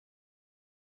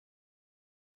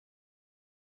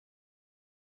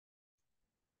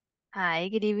Hi,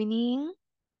 good evening.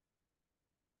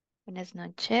 Buenas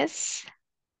noches.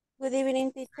 Good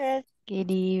evening, teacher.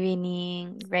 Good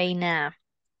evening, Reina.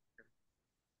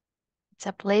 It's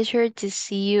a pleasure to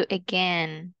see you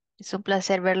again. Es un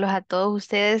placer verlos a todos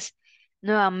ustedes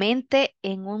nuevamente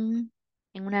en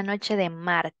una noche de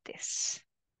martes.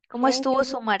 ¿Cómo Thank estuvo you.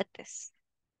 su martes?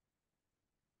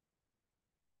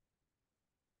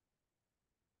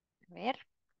 A ver,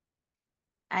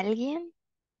 ¿alguien?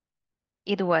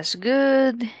 It was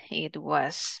good. It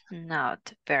was not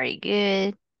very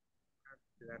good.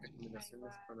 Las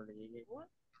recomendaciones cuando le llegue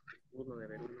uno de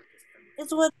ver uno que está.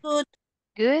 It was good.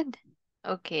 Good.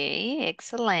 Okay,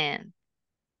 excellent.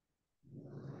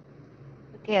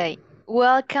 Okay,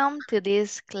 welcome to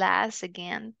this class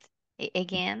again,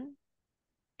 again,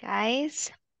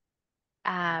 guys.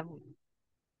 Ah,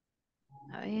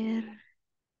 a ver,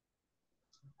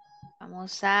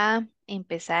 vamos a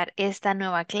empezar esta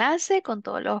nueva clase con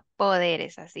todos los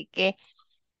poderes, así que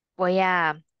voy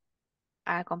a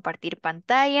compartir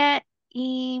pantalla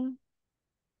y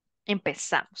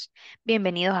empezamos.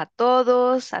 Bienvenidos a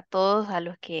todos a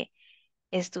los que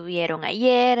estuvieron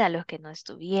ayer, a los que no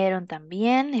estuvieron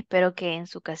también. Espero que en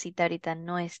su casita ahorita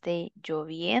no esté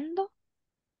lloviendo.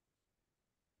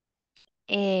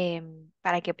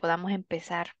 Para que podamos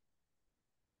empezar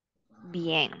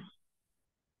bien.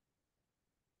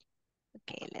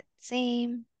 Okay, let's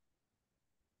see.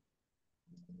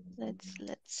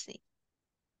 Let's see.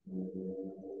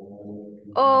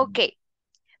 Ok,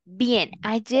 bien.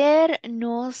 Ayer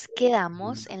nos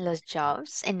quedamos en los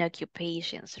jobs and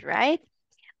occupations, right?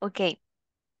 Ok,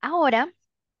 ahora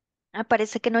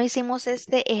parece que no hicimos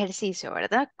este ejercicio,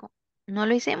 ¿verdad? ¿No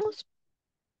lo hicimos?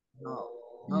 No,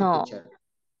 no, No. teacher.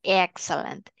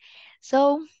 Excellent.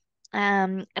 So,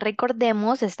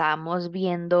 recordemos, estábamos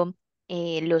viendo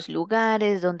los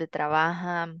lugares donde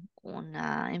trabaja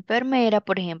una enfermera,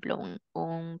 por ejemplo,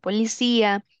 un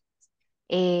policía,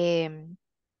 em,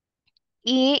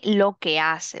 y lo que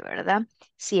hace, ¿verdad?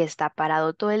 Si está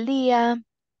parado todo el día,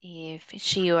 if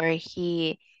she or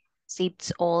he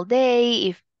sits all day,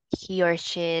 if he or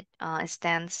she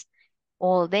stands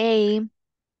all day,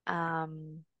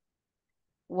 um,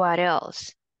 what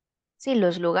else? Sí,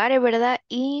 los lugares, ¿verdad?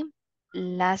 Y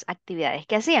las actividades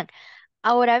que hacían.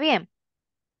 Ahora bien,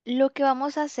 lo que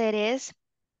vamos a hacer es,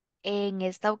 en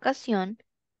esta ocasión,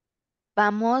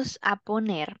 vamos a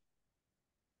poner,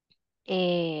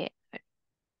 eh,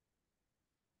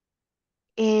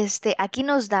 aquí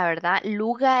nos da, ¿verdad?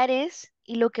 Lugares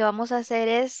y lo que vamos a hacer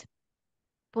es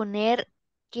poner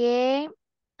qué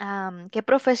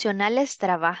profesionales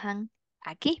trabajan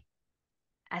aquí.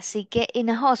 Así que in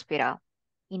a hospital.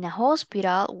 In a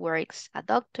hospital works a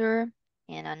doctor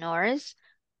and a nurse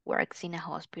works in a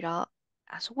hospital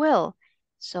as well.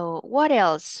 So what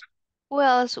else? Who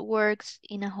else works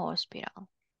in a hospital?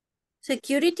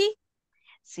 Security.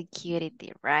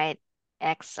 Security, right?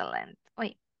 Excellent.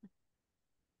 Wait,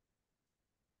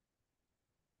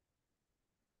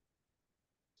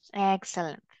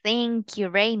 excellent. Thank you,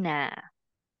 Reina.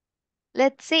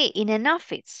 Let's see, in an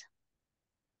office.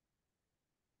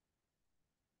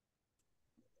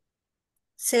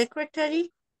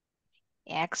 Secretary.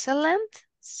 Excellent.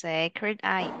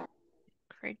 Secretary.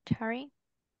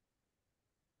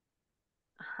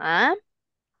 Uh-huh.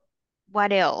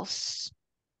 What else?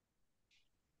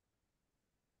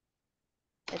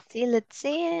 Let's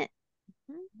see.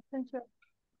 Mhm.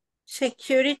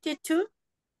 Security too.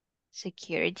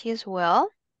 Security as well.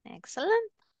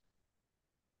 Excellent.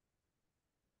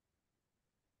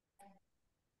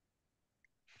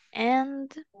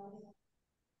 And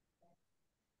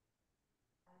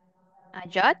a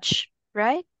judge,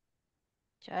 right?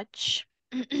 Judge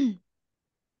in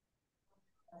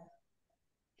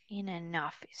an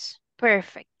office.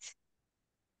 Perfect.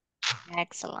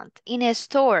 Excellent. In a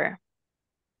store.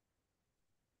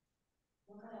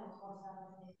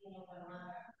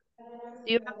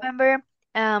 Do you remember?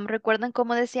 ¿Recuerdan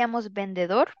cómo decíamos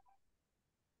vendedor?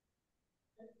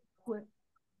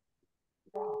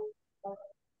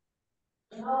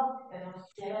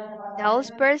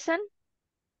 Salesperson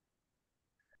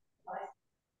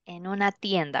en una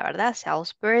tienda, ¿verdad?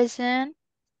 Salesperson,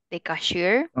 de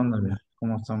cashier. Ándale,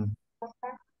 ¿cómo estamos?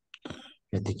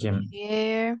 Fíjate que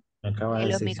Cashier. me acaba de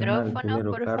Los decepcionar el micrófonos,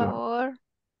 culero por Carlos. favor.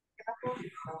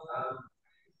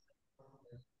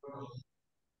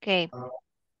 Okay.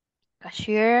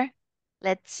 Cashier.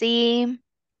 Let's see.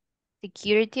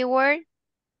 Security word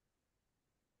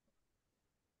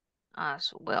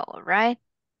as well, right?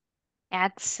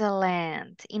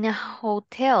 Excellent. In a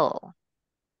hotel.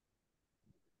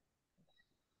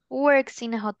 Who works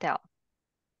in a hotel?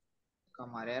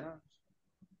 Camarero.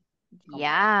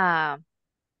 Yeah.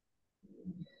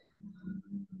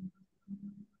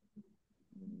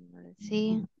 Let's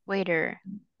see. Waiter,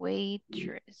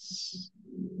 waitress,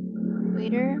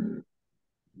 waiter.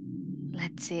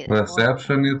 Let's see.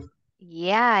 Receptionist.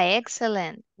 Yeah,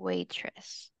 excellent.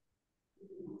 Waitress.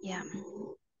 Yeah.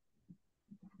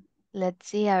 Let's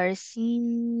see, a ver si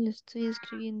lo estoy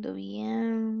escribiendo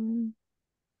bien.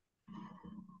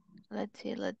 Let's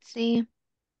see.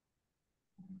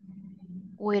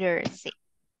 Waiter, sí.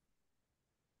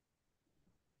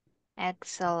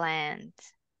 Excellent.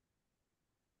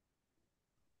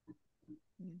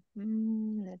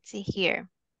 Let's see here.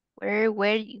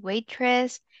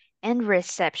 Waitress and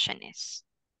receptionist.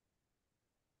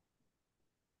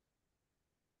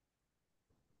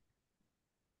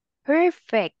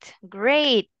 Perfect.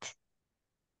 Great.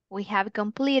 We have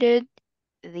completed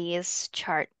this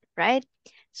chart, right?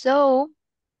 So,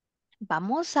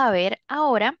 vamos a ver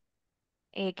ahora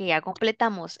que ya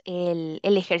completamos el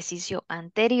ejercicio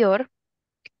anterior.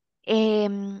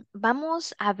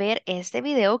 Vamos a ver este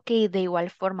video que de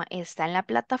igual forma está en la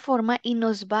plataforma y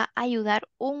nos va a ayudar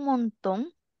un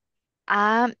montón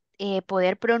a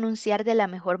poder pronunciar de la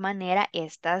mejor manera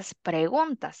estas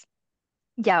preguntas.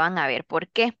 Ya van a ver por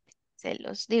qué. Se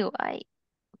los digo. Ay,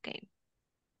 ok.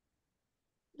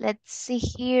 Let's see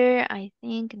here. I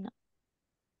think no.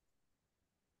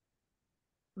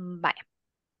 Vaya.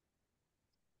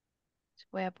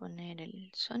 Voy a poner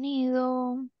el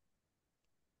sonido.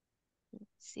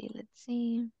 Let's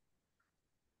see.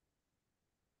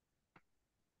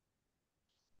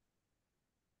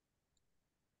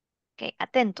 Ok,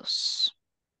 atentos.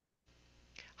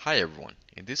 Hi everyone,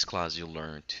 in this class you'll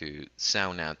learn to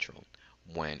sound natural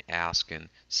when asking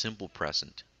simple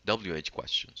present WH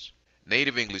questions.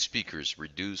 Native English speakers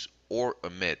reduce or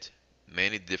omit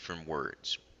many different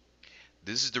words.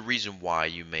 This is the reason why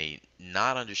you may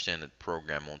not understand a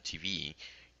program on TV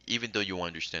even though you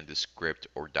understand the script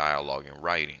or dialogue in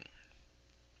writing.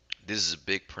 This is a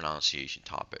big pronunciation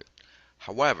topic.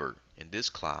 However, in this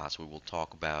class we will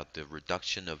talk about the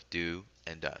reduction of do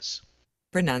and does.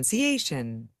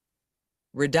 Pronunciation.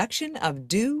 Reduction of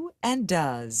do and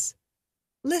does.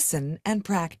 Listen and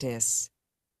practice.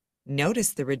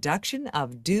 Notice the reduction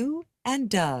of do and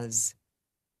does.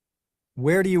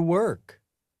 Where do you work?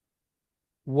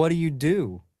 What do you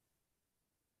do?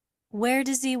 Where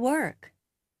does he work?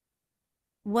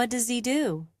 What does he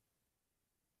do?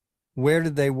 Where do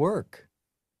they work?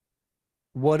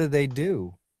 What do they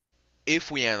do? If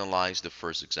we analyze the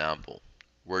first example,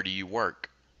 where do you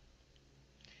work?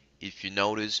 If you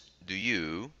notice, do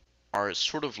you are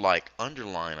sort of like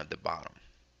underlined at the bottom.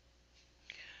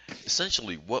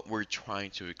 Essentially, what we're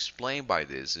trying to explain by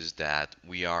this is that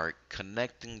we are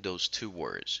connecting those two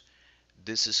words.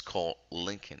 This is called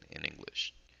linking in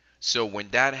English. So when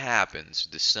that happens,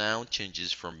 the sound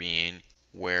changes from being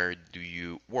where do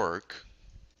you work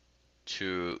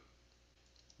to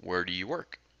where do you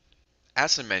work?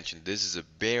 As I mentioned, this is a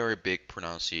very big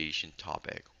pronunciation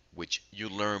topic, which you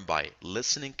learn by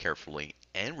listening carefully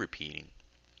and repeating.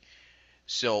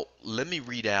 So let me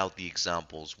read out the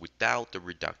examples without the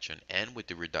reduction and with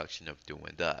the reduction of do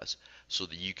and does so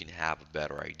that you can have a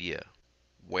better idea.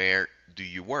 Where do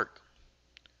you work?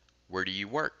 Where do you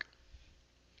work?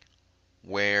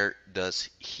 Where does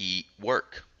he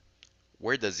work?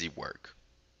 Where does he work?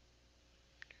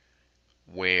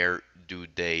 Where do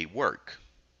they work?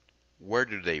 Where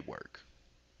do they work?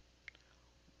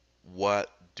 What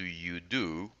do you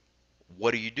do?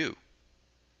 What do you do?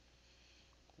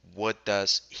 What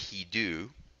does he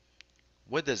do?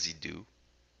 What does he do?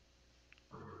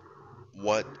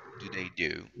 What do they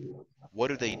do? What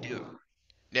do they do?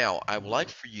 Now, I would like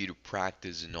for you to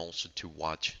practice and also to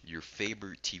watch your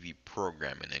favorite TV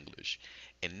program in English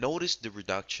and notice the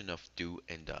reduction of do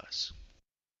and does.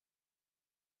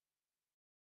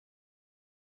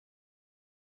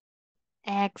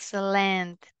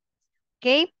 Excellent.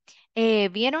 Ok.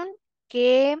 Vieron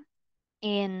que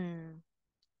en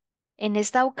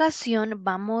esta ocasión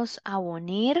vamos a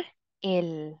unir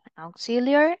el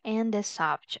auxiliar and the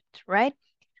subject, right?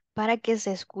 Para que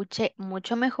se escuche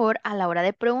mucho mejor a la hora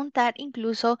de preguntar,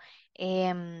 incluso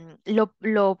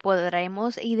lo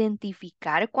podremos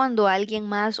identificar cuando alguien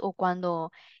más o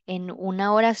cuando en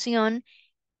una oración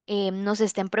nos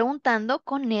estén preguntando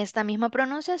con esta misma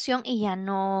pronunciación y ya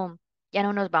no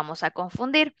nos vamos a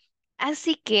confundir.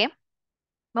 Así que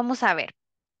vamos a ver.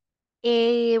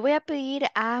 Voy a pedir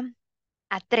a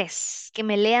tres que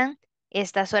me lean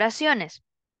estas oraciones.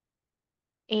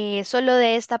 Solo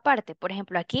de esta parte. Por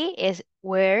ejemplo, aquí es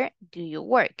where do you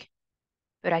work?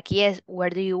 Pero aquí es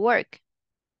where do you work?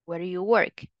 Where do you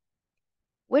work?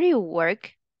 Where do you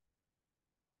work?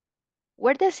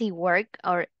 Where does he work?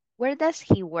 Or where does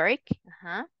he work?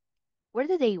 Where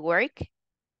do they work?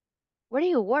 Where do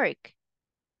you work?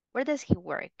 Where does he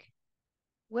work?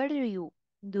 Where do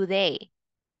they?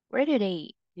 Where do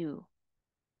they do?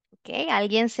 Ok,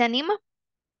 ¿alguien se anima?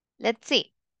 Let's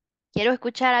see. Quiero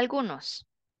escuchar algunos.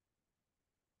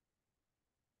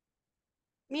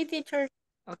 Me, teacher.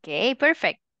 Ok,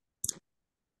 perfect.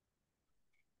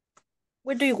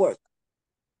 Where do you work?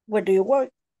 Where do you work?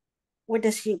 Where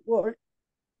does he work?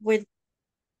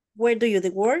 Where do you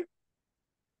work?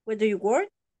 Where do you work?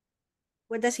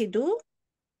 What does he do?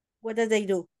 What does they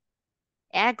do?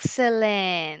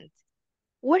 Excellent.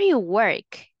 Where do you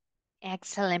work?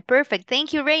 Excellent, perfect.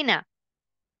 Thank you, Reina.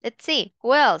 Let's see.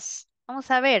 Who else? Vamos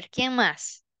a ver, ¿quién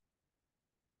más?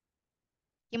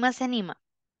 ¿Quién más se anima?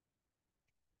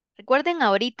 Recuerden,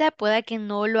 ahorita pueda que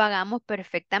no lo hagamos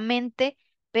perfectamente,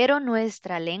 pero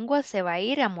nuestra lengua se va a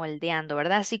ir amoldeando,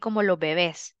 ¿verdad? Así como los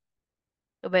bebés.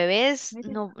 Los bebés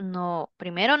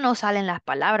primero no salen las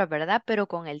palabras, ¿verdad? Pero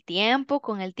con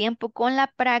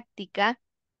la práctica,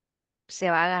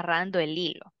 se va agarrando el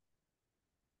hilo.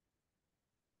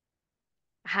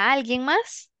 Ajá, ¿alguien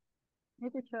más?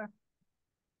 Me, teacher.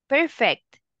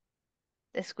 Perfect.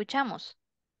 Te escuchamos.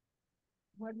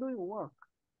 Where do you work?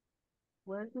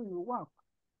 Where do you work?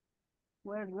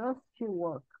 Where does she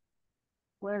work?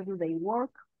 Where do they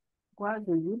work? What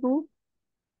do you do?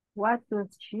 What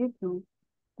does she do?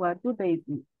 What do they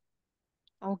do?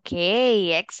 Ok,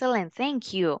 excellent,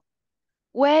 thank you.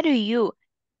 Where do you?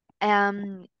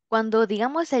 Cuando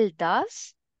digamos el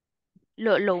does,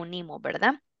 lo unimos,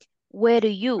 ¿verdad? Where do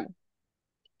you?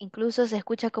 Incluso se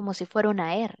escucha como si fuera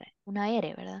una R,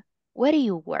 ¿verdad? Where do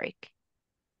you work?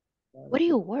 Where do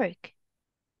you work?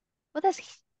 Where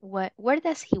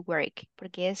does he work?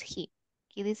 Porque es he.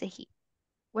 Aquí dice he.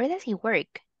 Where does he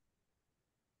work?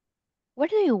 Where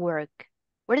do you work?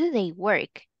 Where do they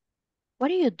work? What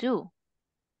do you do?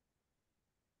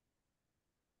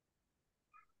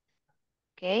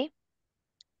 Ok.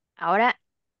 Ahora,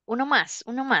 uno más,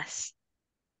 uno más.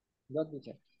 No,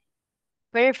 teacher.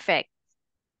 Perfect.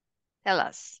 Tell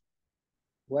us.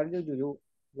 Where do you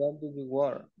where do you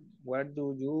work? Where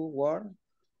do you work?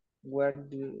 Where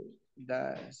do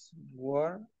does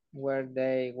work? Where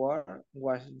they work?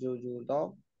 What do you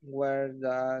do? Where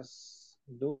does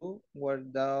do? Where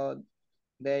do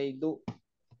they do?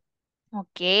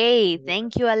 Okay,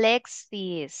 thank you,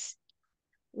 Alexis.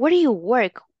 Where do you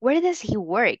work? Where does he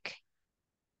work?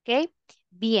 Okay,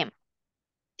 bien.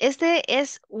 Este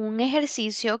es un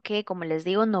ejercicio que, como les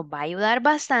digo, nos va a ayudar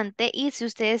bastante y si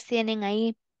ustedes tienen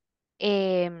ahí,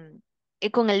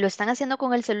 lo están haciendo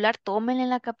con el celular, tómenle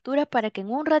la captura para que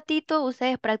en un ratito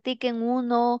ustedes practiquen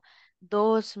 1,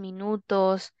 2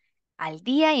 minutos al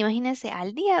día. Imagínense,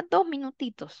 al día 2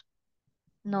 minutitos.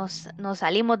 Nos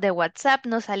salimos de WhatsApp,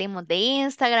 nos salimos de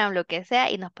Instagram, lo que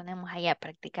sea, y nos ponemos ahí a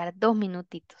practicar 2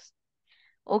 minutitos.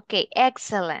 Ok,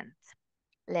 excellent.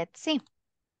 Let's see.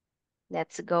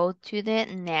 Let's go to the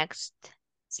next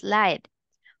slide.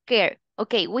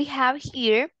 Okay, we have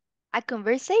here a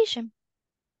conversation.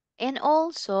 And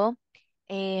also,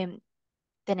 em,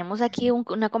 tenemos aquí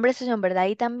una conversación, ¿verdad?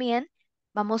 Y también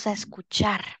vamos a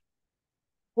escuchar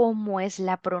cómo es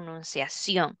la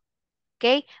pronunciación.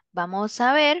 ¿Ok? Vamos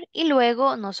a ver y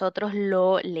luego nosotros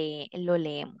lo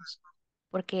leemos,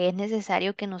 porque es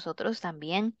necesario que nosotros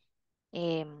también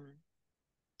em,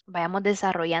 vayamos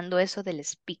desarrollando eso del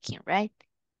speaking, right?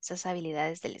 Esas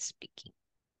habilidades del speaking.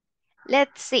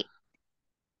 Let's see.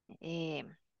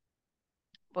 Em,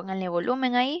 Pónganle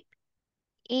volumen ahí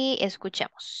y There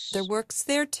escuchemos. works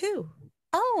there too.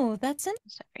 Oh, that's in.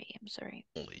 I'm sorry.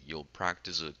 Only you'll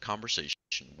practice a conversation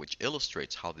which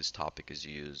illustrates how this topic is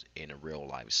used in a real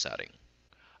life setting.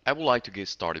 I would like to get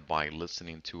started by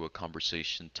listening to a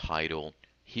conversation titled,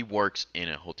 He Works in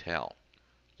a Hotel.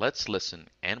 Let's listen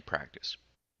and practice.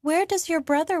 Where does your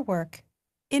brother work?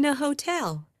 In a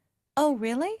hotel. Oh,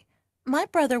 really? My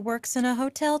brother works in a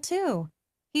hotel too.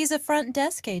 He's a front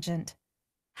desk agent.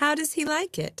 How does he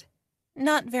like it?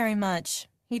 Not very much.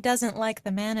 He doesn't like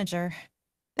the manager.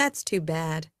 That's too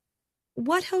bad.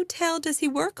 What hotel does he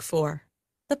work for?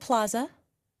 The Plaza.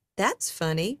 That's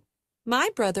funny. My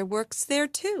brother works there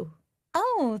too.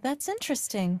 Oh, that's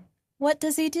interesting. What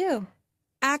does he do?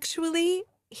 Actually,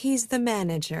 he's the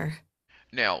manager.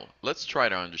 Now, let's try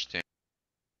to understand.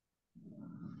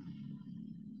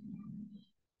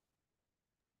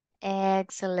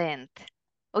 Excelente.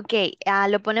 Ok,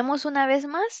 ¿lo ponemos una vez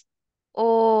más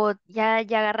o ya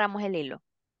agarramos el hilo?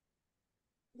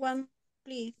 One,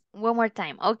 please. One more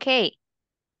time. Ok,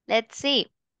 let's see.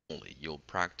 Only you'll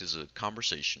practice a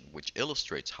conversation which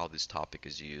illustrates how this topic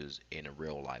is used in a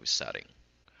real life setting.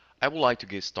 I would like to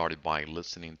get started by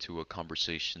listening to a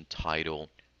conversation titled,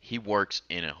 He Works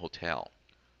in a Hotel.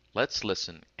 Let's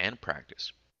listen and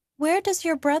practice. Where does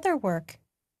your brother work?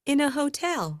 In a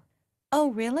hotel.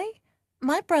 Oh, really?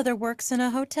 My brother works in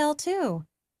a hotel too.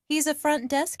 He's a front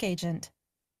desk agent.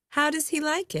 How does he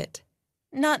like it?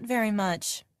 Not very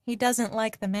much. He doesn't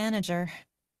like the manager.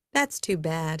 That's too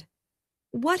bad.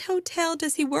 What hotel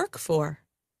does he work for?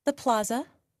 The Plaza.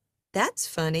 That's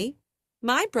funny.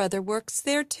 My brother works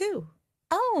there too.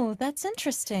 Oh, that's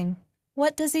interesting.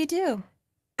 What does he do?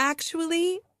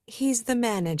 Actually, he's the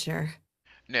manager.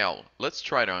 Now, let's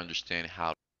try to understand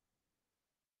how.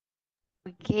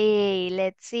 Okay,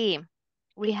 let's see.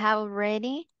 We have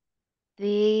already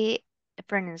the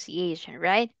pronunciation,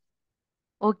 right?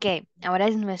 Ok, ahora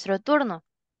es nuestro turno.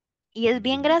 Y es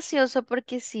bien gracioso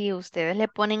porque si ustedes le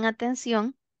ponen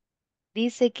atención,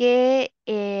 dice que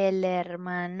el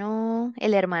hermano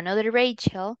de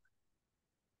Rachel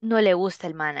no le gusta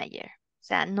el manager. O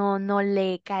sea, no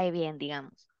le cae bien,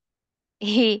 digamos.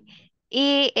 Y,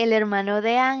 y el hermano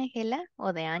de Ángela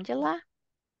o de Angela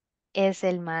es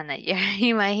el manager.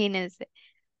 Imagínense.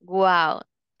 Wow.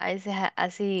 A veces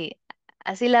así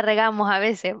la regamos a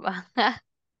veces, va.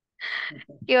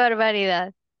 Qué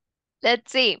barbaridad.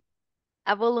 Let's see.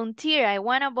 A volunteer. I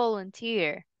want a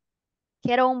volunteer.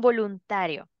 Quiero un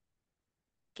voluntario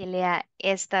que lea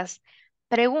estas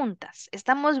preguntas.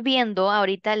 Estamos viendo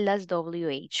ahorita las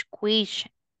WH quiz.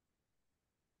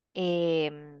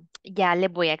 Ya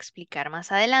les voy a explicar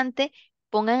más adelante.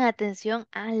 Pongan atención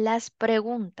a las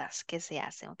preguntas que se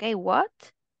hacen, ¿ok? What,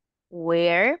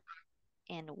 where,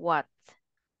 and what.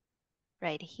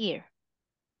 Right here.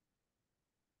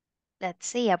 Let's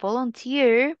see, a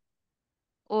volunteer.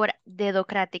 Ahora,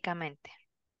 dedocráticamente.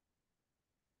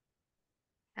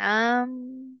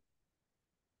 Um,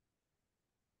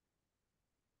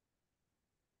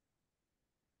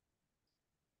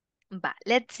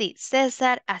 let's see.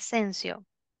 César Asensio.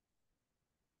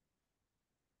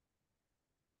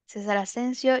 César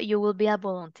Asensio, you will be a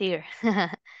volunteer.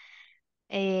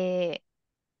 eh,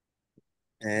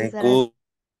 César As- Good.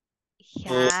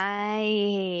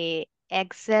 Hi,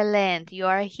 excellent. You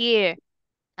are here.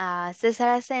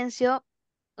 César Asensio,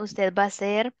 usted va a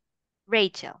ser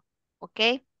Rachel,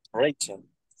 ¿ok? Rachel.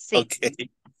 Sí.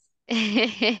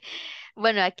 Okay.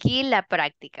 Bueno, aquí la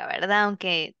práctica, ¿verdad?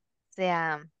 Aunque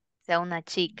sea una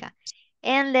chica.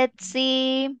 And let's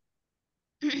see.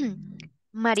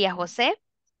 María José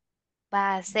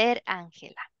va a ser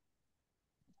Ángela.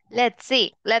 Let's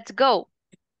see. Let's go.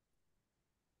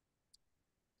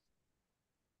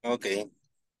 Okay.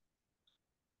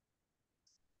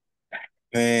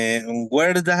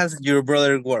 Where does your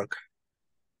brother work?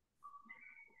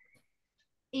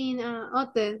 In a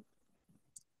hotel.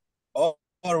 Oh,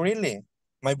 really?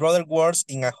 My brother works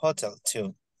in a hotel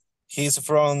too. He's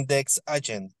from Dex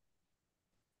agent.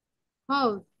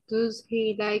 How does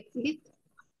he like it?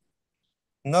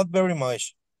 Not very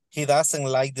much. He doesn't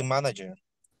like the manager.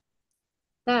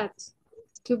 That's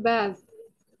too bad.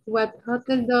 What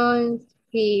hotel does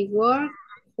he work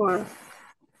for?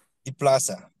 The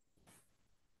plaza.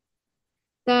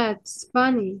 That's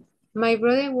funny. My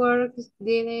brother works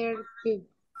there too.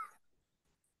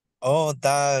 Oh,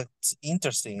 that's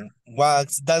interesting.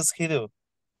 What does he do?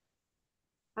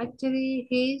 Actually,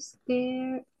 he's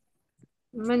their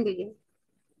manager.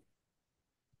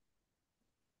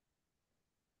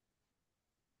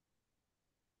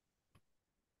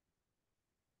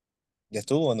 ¿Ya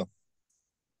estuvo o no?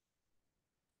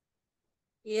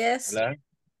 Yes. Hola.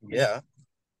 Yeah.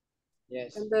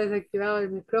 Yes. Ando desactivado el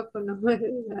micrófono.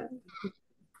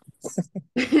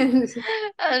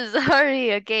 I'm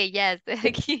sorry. Ok, ya estoy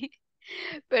aquí.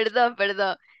 Perdón,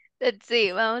 perdón. Let's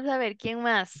see. Vamos a ver quién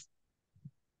más.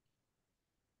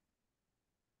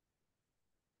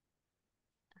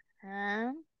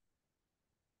 Ah,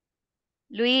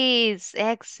 Luis,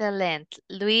 excellent.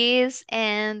 Luis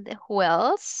and who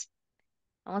else?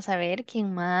 Vamos a ver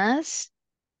quién más.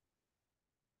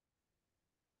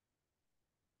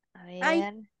 A Hi,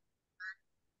 ver.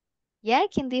 ¿Ya?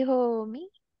 ¿Quién dijo me?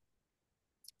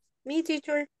 me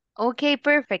teacher. Okay,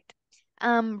 perfect.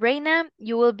 Reina,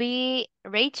 you will be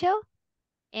Rachel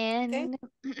Okay.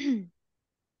 and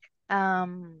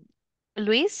um,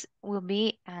 Luis will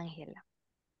be Angela.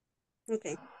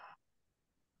 Okay.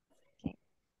 Okay.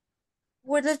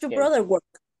 Where does your Okay. brother work?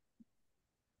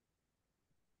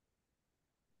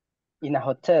 In a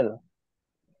hotel.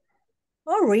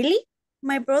 Oh, really?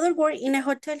 My brother work in a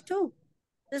hotel too.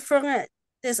 He's from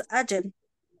this agent.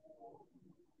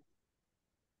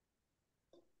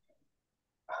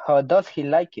 How does he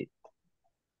like it?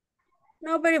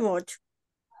 Not very much.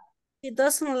 He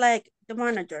doesn't like the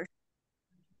manager.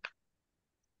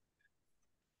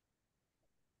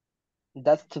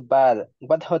 That's too bad.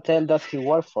 What hotel does he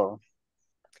work for?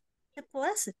 The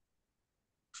pleasant.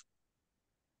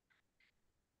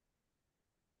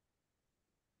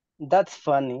 That's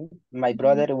funny. My Mhm.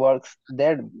 brother works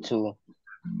there too.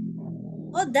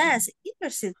 Oh, that's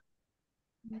interesting.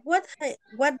 What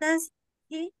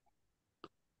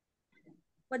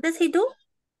does he do?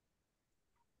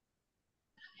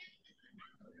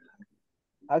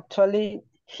 Actually,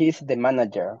 he's the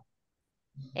manager.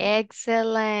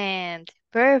 Excellent.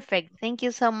 Perfect. Thank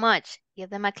you so much. Give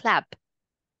them a clap.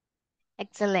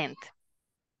 Excellent.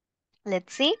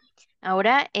 Let's see.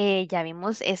 Ahora ya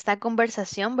vimos esta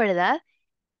conversación, ¿verdad?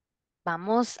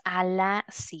 Vamos a la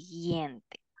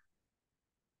siguiente.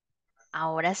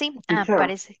 Ahora sí. Ah, Teacher,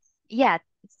 parece. Ya,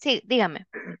 sí, dígame.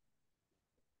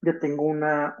 yo tengo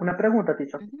una pregunta,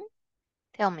 teacher. Ujú.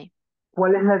 Tell me.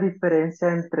 ¿Cuál es la diferencia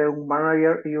entre un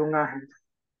manager y un agent?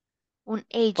 Un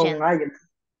O un agent. agent.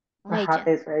 Un Ajá, agent.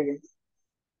 es agent.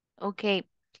 Ok.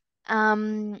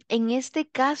 En este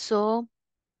caso,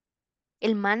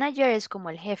 el manager es como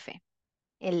el jefe,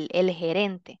 el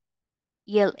gerente.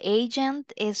 Y el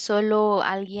agent es solo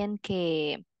alguien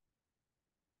que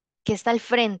está al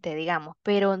frente, digamos,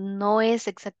 pero no es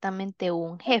exactamente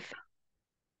un jefe,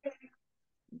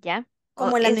 ¿ya? O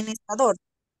Como el es administrador.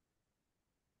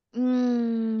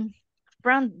 mm,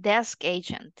 front desk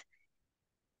agent.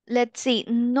 Let's see,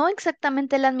 no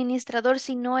exactamente el administrador,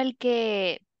 sino el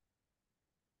que,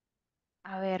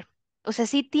 a ver, o sea,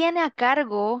 sí tiene a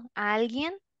cargo a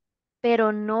alguien,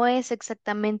 pero no es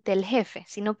exactamente el jefe,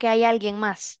 sino que hay alguien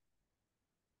más.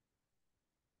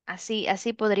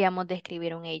 Así podríamos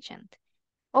describir un agent.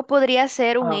 O podría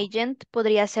ser un Ah, agent,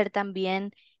 podría ser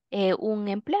también un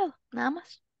empleado, nada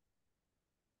más.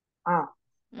 ah,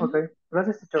 ok. Ujú.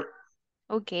 Gracias, teacher.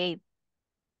 Ok,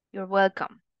 you're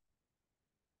welcome.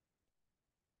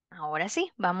 Ahora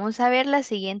sí, vamos a ver la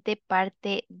siguiente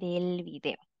parte del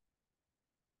video.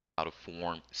 How to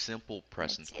form simple Let's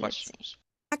present see, let's see. questions.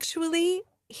 Actually,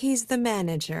 he's the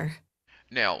manager.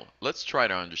 Now, let's try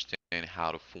to understand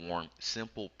how to form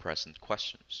simple present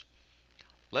questions.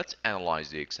 Let's analyze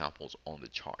the examples on the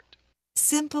chart.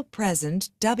 Simple present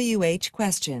WH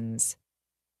questions.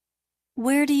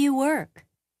 Where do you work?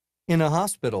 In a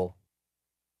hospital.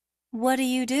 What do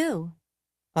you do?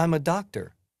 I'm a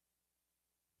doctor.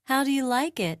 How do you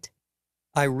like it?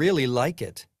 I really like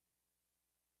it.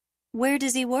 Where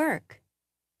does he work?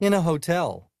 In a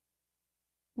hotel.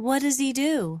 What does he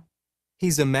do?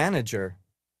 He's a manager.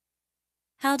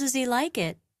 How does he like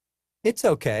it? It's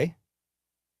okay.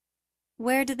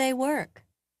 Where do they work?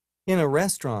 In a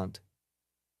restaurant.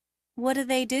 What do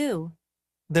they do?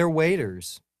 They're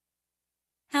waiters.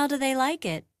 How do they like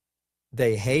it?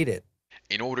 They hate it.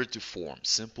 In order to form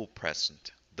simple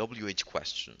present WH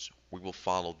questions, we will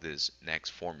follow this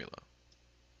next formula.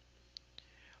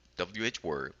 WH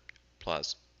word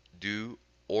plus do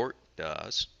or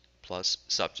does plus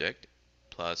subject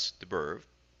plus the verb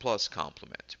plus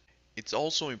complement. It's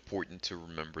also important to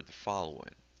remember the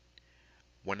following.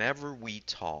 Whenever we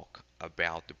talk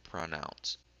about the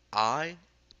pronouns I,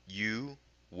 you,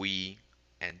 we,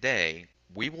 and they,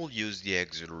 we will use the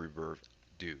auxiliary verb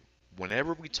do.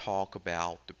 Whenever we talk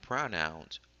about the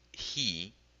pronouns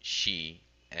he, she,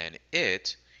 and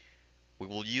it, we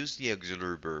will use the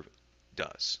auxiliary verb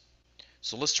does.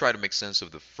 So let's try to make sense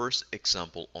of the first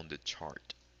example on the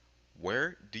chart.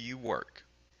 Where do you work?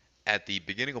 At the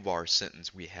beginning of our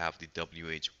sentence, we have the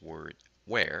WH word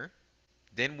where.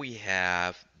 Then we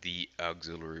have the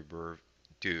auxiliary verb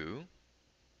do.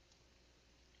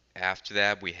 After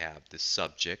that, we have the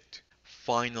subject.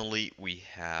 Finally, we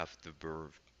have the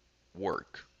verb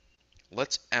work.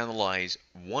 Let's analyze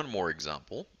one more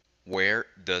example. Where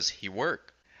does he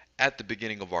work? At the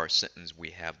beginning of our sentence,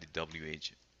 we have the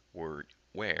WH word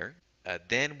where.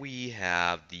 Then we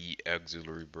have the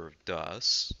auxiliary verb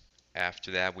does.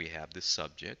 After that, we have the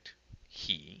subject,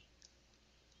 he.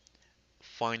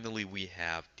 Finally, we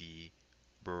have the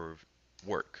verb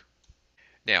work.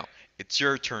 Now, it's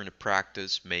your turn to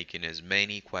practice making as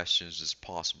many questions as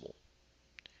possible.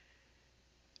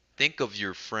 Think of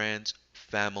your friends,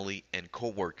 family, and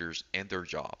coworkers and their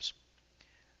jobs.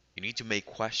 You need to make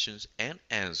questions and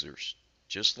answers,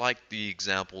 just like the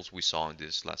examples we saw in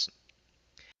this lesson.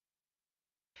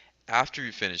 After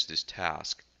you finish this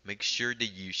task, make sure that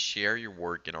you share your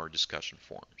work in our discussion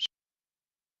forums.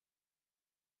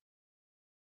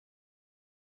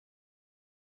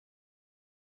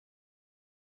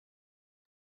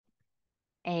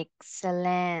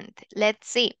 Excellent. Let's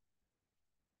see.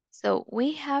 So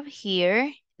we have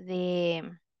here the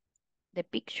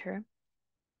picture.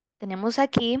 Tenemos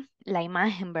aquí la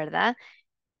imagen, ¿verdad?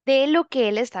 de lo que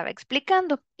él estaba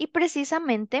explicando. Y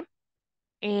precisamente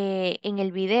en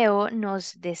el video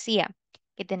nos decía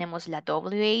que tenemos la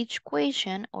WH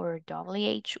question o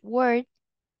WH word,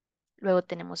 luego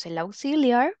tenemos el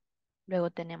auxiliar,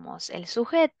 luego tenemos el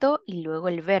sujeto y luego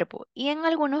el verbo. Y en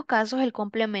algunos casos el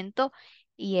complemento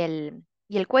y el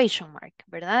question mark,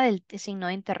 ¿verdad? El signo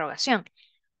de interrogación.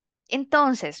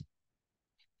 Entonces,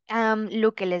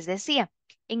 lo que les decía,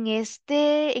 en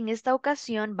esta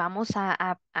ocasión vamos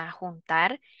a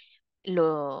juntar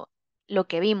lo, lo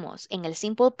que vimos en el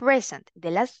simple present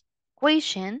de las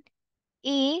question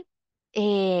y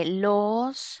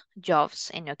los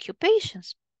jobs and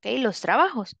occupations, ¿ok? Los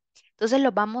trabajos. Entonces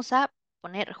los vamos a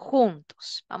poner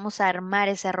juntos, vamos a armar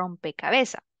ese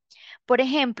rompecabezas. Por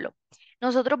ejemplo,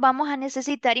 nosotros vamos a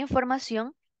necesitar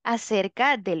información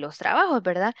acerca de los trabajos,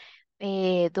 ¿verdad?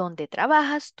 ¿Dónde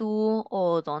trabajas tú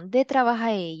o dónde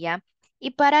trabaja ella?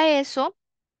 Y para eso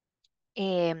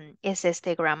es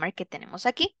este grammar que tenemos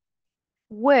aquí.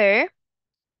 Where,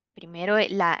 primero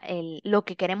lo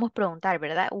que queremos preguntar,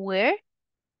 ¿verdad? Where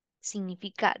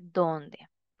significa dónde,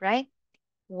 right?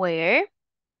 Where,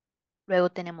 luego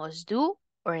tenemos do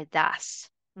or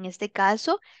does. En este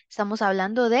caso, estamos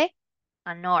hablando de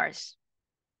a nurse,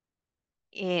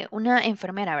 una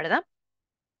enfermera, ¿verdad?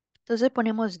 Entonces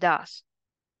ponemos does.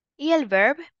 Y el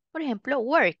verb, por ejemplo,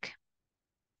 work.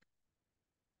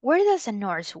 Where does a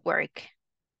nurse work?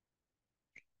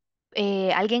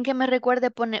 ¿Alguien que me recuerde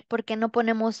por qué no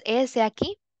ponemos S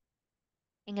aquí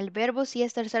en el verbo si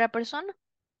es tercera persona?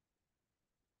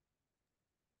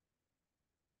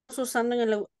 Usando en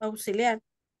el auxiliar.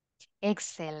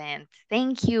 Excelente,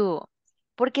 thank you.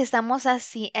 Porque estamos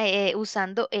así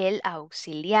usando el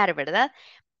auxiliar, ¿verdad?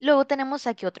 Luego tenemos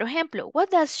aquí otro ejemplo. What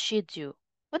does she do?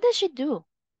 What does she do?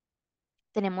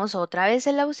 Tenemos otra vez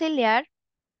el auxiliar,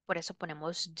 por eso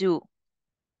ponemos do.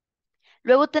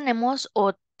 Luego tenemos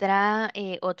otro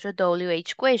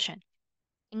WH question.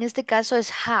 En este caso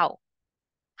es how.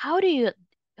 How do you,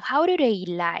 how do they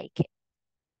like it?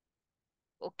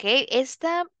 Ok,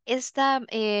 esta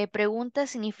pregunta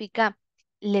significa,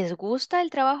 ¿les gusta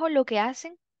el trabajo, lo que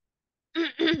hacen?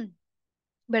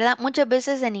 ¿Verdad? Muchas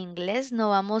veces en inglés no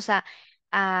vamos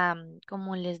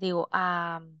como les digo,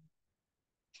 a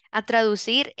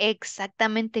traducir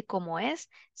exactamente como es,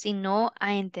 sino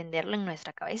a entenderlo en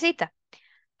nuestra cabecita.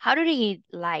 How do you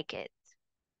like it?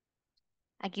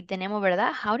 Aquí tenemos,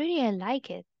 ¿verdad? How do you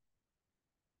like it?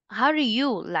 How do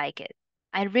you like it?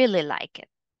 I really like it.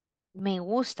 Me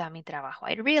gusta mi trabajo.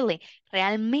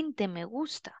 Realmente me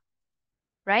gusta.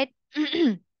 Right?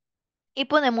 Y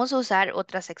podemos usar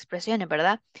otras expresiones,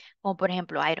 ¿verdad? Como por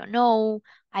ejemplo, I don't know,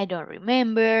 I don't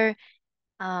remember,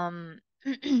 um,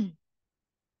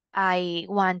 I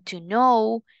want to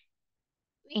know.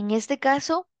 En este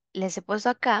caso, les he puesto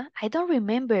acá, I don't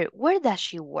remember where does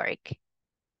she work.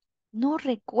 No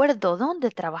recuerdo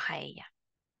dónde trabaja ella.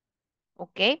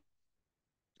 ¿Ok?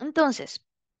 Entonces,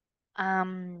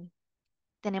 am,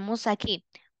 tenemos aquí,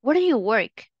 where do you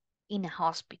work? In a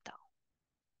hospital.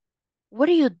 What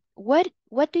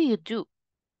do you do?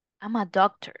 I'm a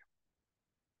doctor.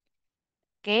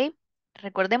 ¿Ok?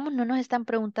 Recordemos, no nos están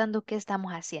preguntando qué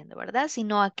estamos haciendo, ¿verdad?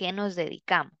 Sino a qué nos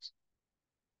dedicamos.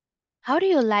 How do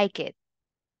you like it?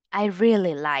 I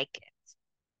really like it.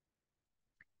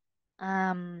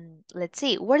 Let's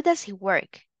see. Where does he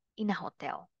work? In a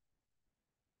hotel.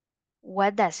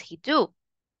 What does he do?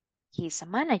 He's a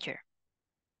manager.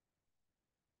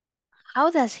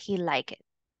 How does he like it?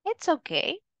 It's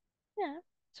okay. Yeah,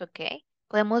 it's okay.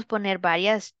 Podemos poner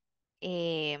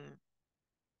em,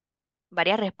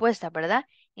 varias respuestas, ¿verdad?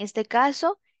 En este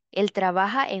caso, él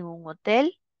trabaja en un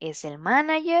hotel, es el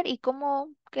manager y cómo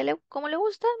le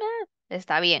gusta,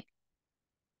 está bien.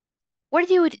 Where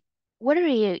do you, where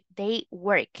do they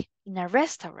work? In a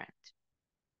restaurant.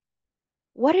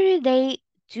 What do they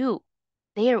do?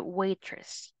 They're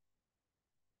waitress.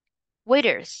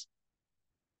 Waiters.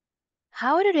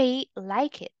 How do they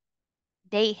like it?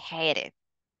 They hate it.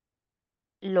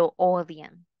 Lo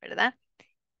odian, ¿verdad?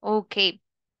 Ok,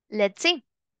 let's see.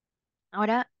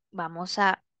 Ahora vamos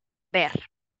a ver.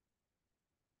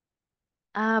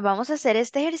 Vamos a hacer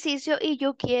este ejercicio y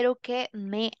yo quiero que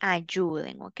me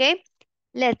ayuden, ¿ok?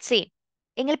 Let's see.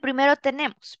 En el primero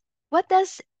tenemos, what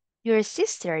does your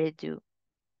sister do?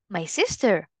 My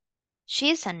sister,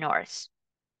 she's a nurse.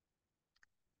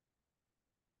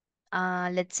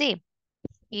 Let's see.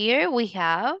 Here we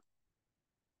have,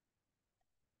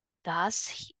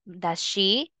 does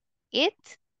she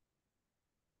eat?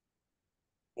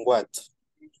 What?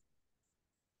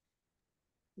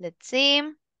 Let's see.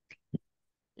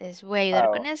 Les voy a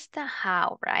ayudar con How? esta.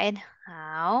 How, right?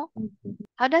 How?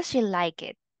 How does she like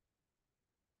it?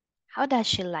 How does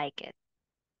she like it?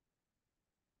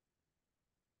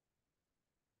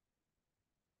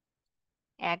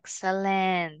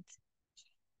 Excellent.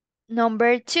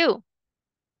 Number 2.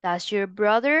 Does your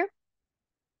brother?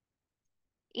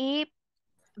 Y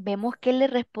vemos que le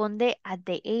responde at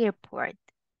the airport.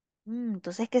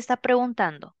 Entonces, ¿qué está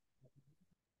preguntando?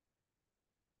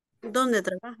 ¿Dónde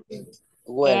trabaja?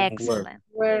 Where? Excellent.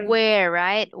 Where,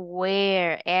 right?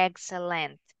 Where.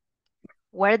 Excellent.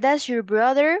 Where does your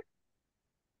brother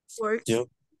Work. You.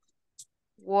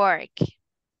 work?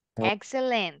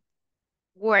 Excellent.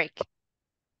 Work.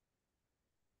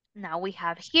 Now we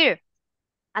have here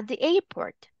at the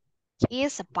airport. He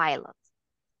is a pilot.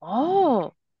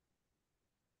 Oh,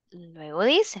 luego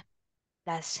dice,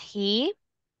 does he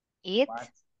eat?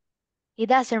 He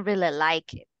doesn't really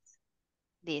like it.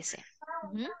 Dice.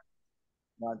 Mhm.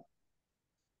 What?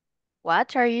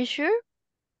 What, are you sure?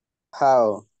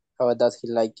 How? How does he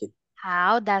like it?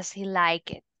 How does he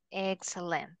like it?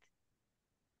 Excellent.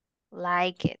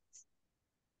 Like it.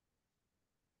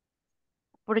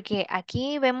 Porque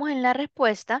aquí vemos en la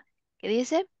respuesta que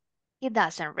dice, he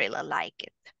doesn't really like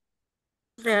it.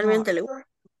 No, Realmente le gusta.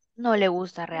 no le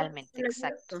gusta realmente,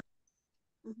 exacto.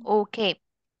 Okay,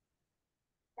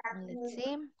 let's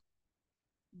see.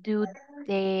 Do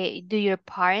your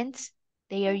parents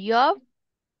their job?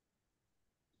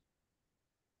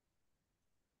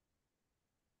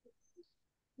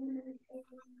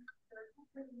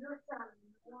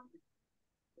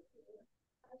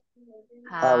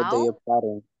 How do How? your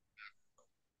parents?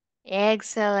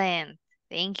 Excellent.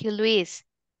 Thank you, Luis.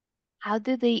 How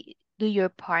do your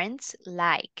parents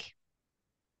Nice.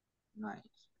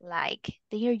 like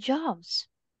their jobs?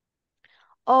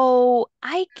 Oh,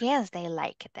 I guess they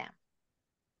like them.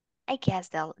 I guess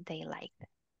they like them.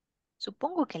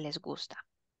 Supongo que les gusta.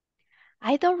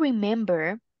 I don't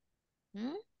remember.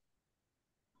 Hmm?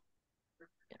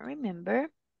 Don't remember.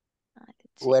 Let's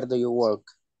see. Where do you work?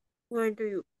 Where do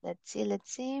you? Let's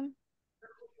see.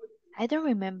 I don't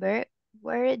remember.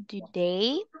 Where do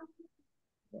they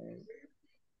Very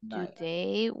do nice.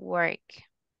 they work?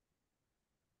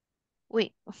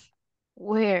 Wait,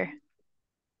 where?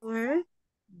 Where?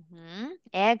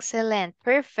 Excellent.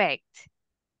 Perfect.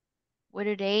 Where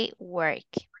do they work?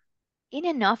 In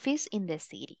an office in the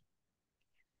city.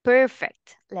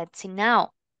 Perfect. Let's see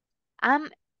now. I'm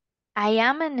I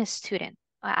am a student.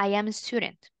 I am a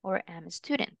student or am a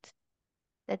student.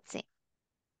 Let's see.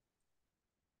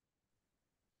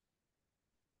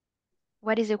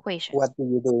 What is the equation? What do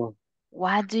you do?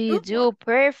 What do you do?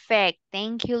 Perfect.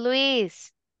 Thank you,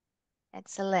 Luis.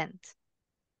 Excellent.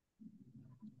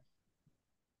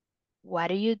 What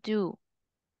do you do?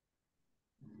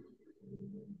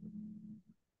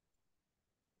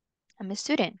 I'm a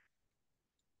student.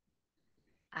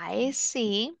 I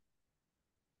see.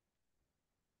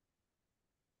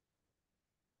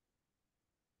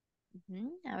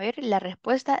 A ver, la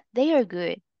respuesta, they are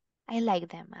good. I like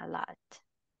them a lot.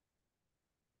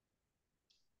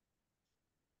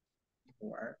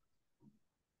 Where?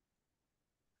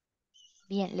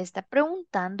 Bien, le está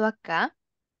preguntando acá.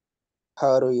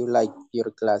 How do you like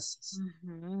your classes?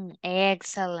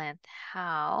 Excellent.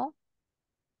 How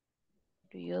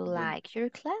do you like your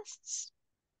classes?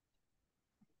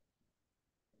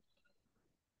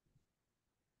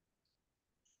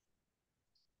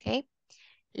 Ok.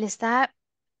 Le está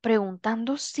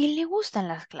preguntando si le gustan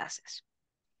las clases.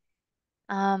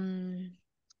 A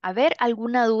ver,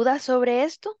 ¿alguna duda sobre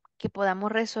esto que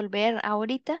podamos resolver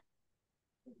ahorita?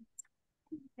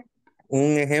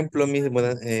 Un ejemplo mismo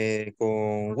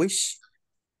con wish.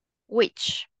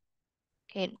 Which?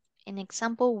 Okay, an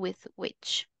example with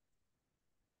which.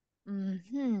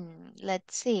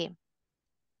 Let's see.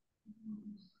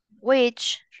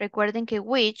 Which, recuerden que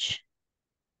which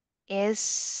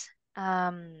es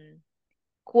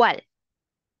 ¿cuál?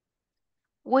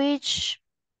 Which,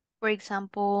 for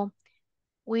example,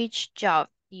 which job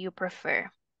do you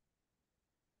prefer?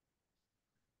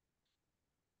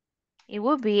 It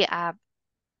would be a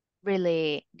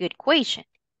really good question.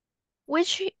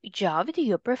 Which job do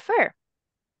you prefer?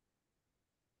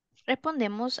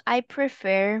 Respondemos, I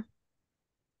prefer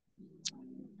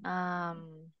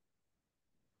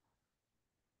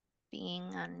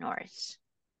being a nurse.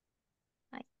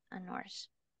 A nurse.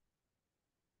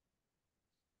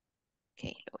 Ok,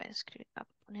 lo voy a escribir, a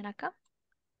poner acá.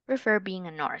 Prefer being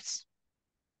a nurse.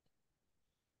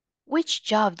 Which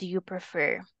job do you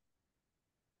prefer?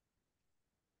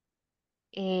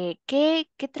 ¿Qué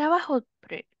trabajo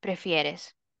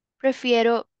prefieres?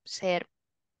 Prefiero ser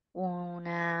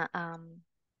una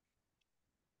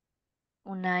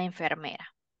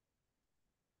enfermera,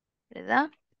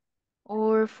 ¿verdad?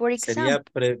 Or for ¿Sería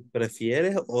example,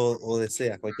 prefieres o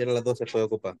deseas? Cualquiera de las dos se puede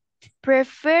ocupar.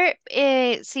 prefer,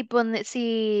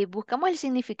 si buscamos el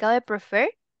significado de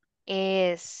prefer,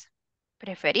 es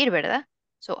preferir, ¿verdad?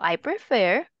 So, I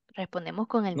prefer, respondemos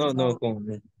con el No, no,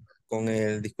 mismo con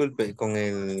el, disculpe, con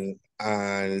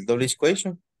al double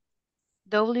equation.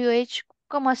 WH,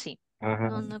 ¿cómo así? Ajá.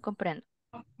 No, no comprendo.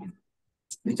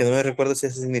 Es que no me recuerdo si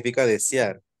eso significa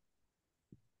desear.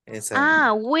 Esa,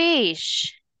 Ah,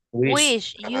 wish. wish.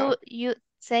 Wish. Ajá. You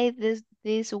say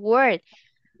this word.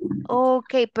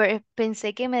 Ok,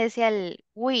 pensé que me decía el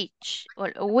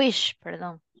o wish,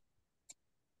 perdón.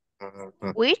 Ajá,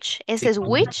 ajá. Which, este Sí. es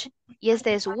which y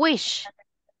este es wish.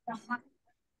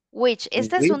 Which,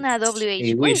 esta es una Y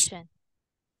WH wish. question.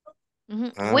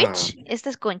 Ujú. Ah, Which, este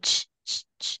es con ch.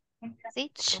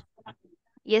 ¿Sí? Ch.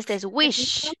 Y este es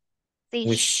wish. Sí,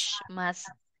 wish.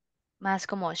 más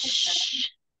como sh.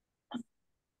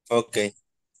 Ok.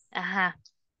 Ajá.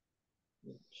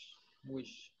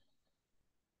 Wish.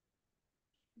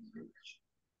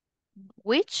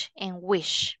 Which and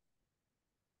wish.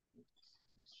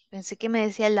 Pensé que me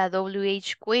decía la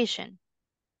WH question.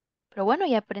 Pero bueno,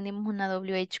 ya aprendimos una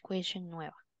WH question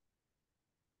nueva.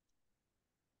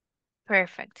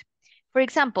 Perfect. For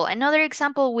example, another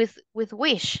example with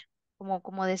wish,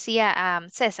 como decía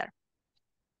César.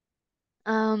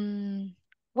 Um,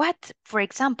 what, for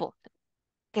example,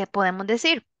 ¿qué podemos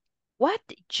decir? What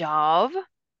job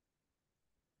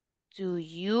do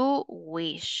you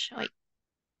wish? Oye,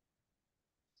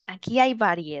 aquí hay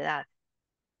variedad,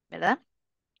 ¿verdad?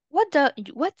 What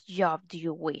job do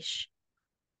you wish?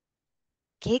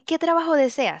 ¿Qué trabajo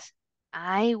deseas?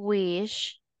 I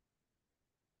wish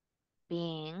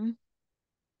being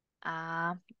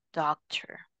a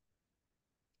doctor.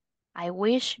 I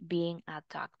wish being a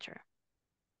doctor.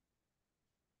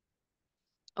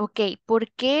 Ok, ¿por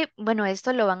qué? Bueno,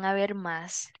 esto lo van a ver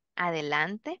más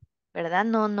adelante, ¿verdad?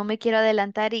 No me quiero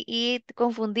adelantar y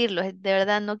confundirlos, de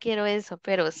verdad no quiero eso,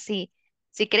 pero sí,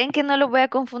 si creen que no los voy a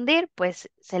confundir,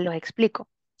 pues se los explico.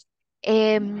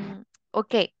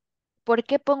 Ok, ¿por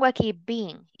qué pongo aquí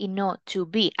being y no to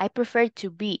be? I prefer to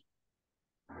be.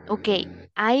 Ok,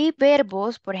 hay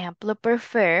verbos, por ejemplo,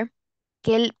 prefer,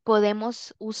 que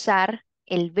podemos usar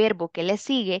el verbo que le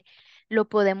sigue, lo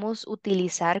podemos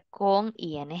utilizar con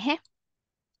ing.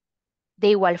 De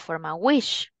igual forma,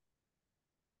 wish.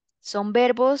 Son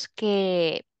verbos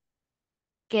que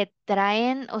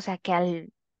traen, o sea, que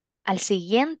al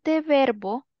siguiente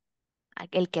verbo,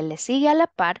 el que le sigue a la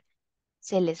par,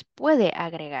 se les puede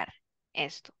agregar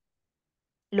esto.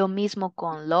 Lo mismo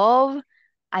con love,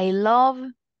 I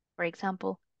love, por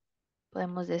ejemplo,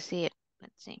 podemos decir,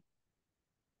 let's see,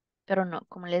 pero no,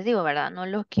 como les digo, ¿verdad? No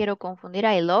los quiero confundir.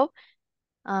 I love,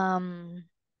 um,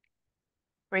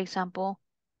 for example,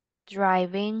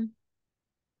 driving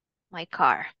my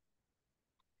car.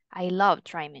 I love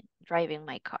driving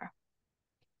my car.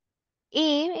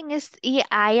 Y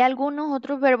hay algunos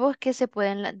otros verbos que se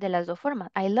pueden de las dos formas.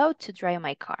 I love to drive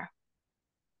my car.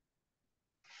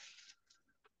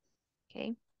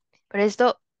 ¿Ok? Pero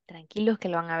esto, tranquilos que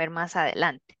lo van a ver más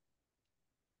adelante.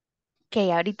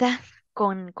 Ok, ahorita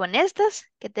con estas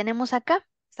que tenemos acá,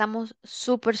 estamos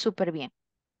súper bien.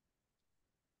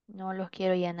 No los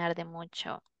quiero llenar de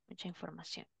mucha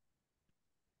información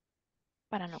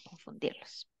para no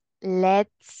confundirlos.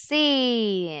 Let's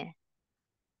see.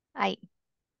 Ahí.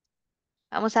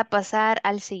 Vamos a pasar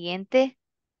a la siguiente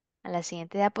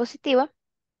diapositiva.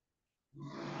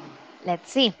 Let's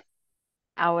see.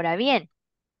 Ahora bien.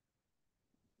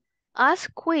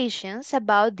 Ask questions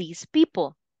about these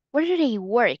people. Where do they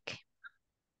work?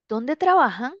 ¿Dónde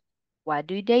trabajan? What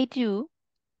do they do?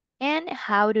 And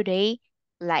how do they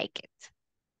like it?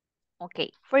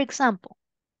 Okay, for example,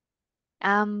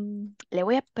 le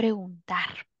voy a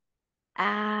preguntar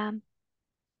a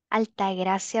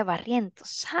Altagracia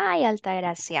Barrientos. Hi,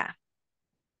 Altagracia.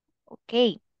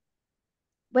 Ok,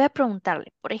 voy a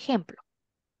preguntarle, por ejemplo,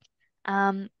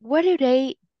 where do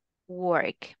they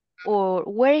work? Or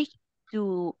where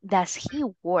does he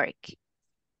work?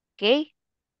 Ok,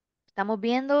 estamos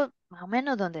viendo más o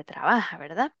menos dónde trabaja,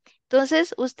 ¿verdad?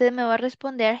 Entonces, usted me va a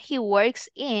responder, he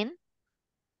works in,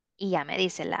 y ya me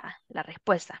dice la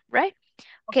respuesta, right?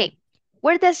 Okay. Okay,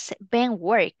 where does Ben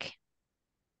work?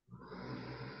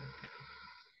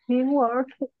 He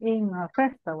works in a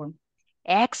restaurant.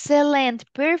 Excellent,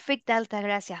 perfect,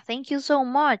 Altagracia. Thank you so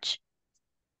much.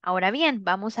 Ahora bien,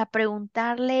 vamos a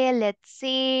preguntarle, let's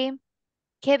see,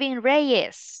 Kevin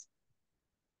Reyes,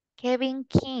 Kevin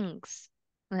Kings.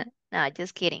 No,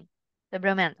 just kidding. Estoy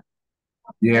bromeando.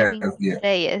 Yes, Kevin yes.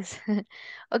 Reyes.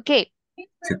 Okay,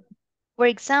 for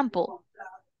example,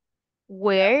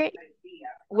 where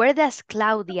Where does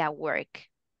Claudia work?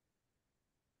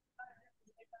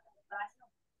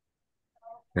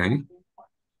 Okay.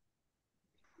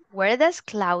 Where does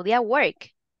Claudia work?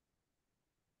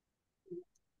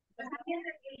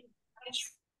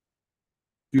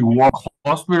 You work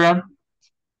hospital?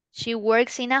 She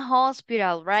works in a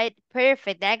hospital, right?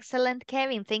 Perfect. Excellent,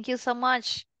 Kevin. Thank you so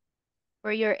much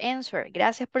for your answer.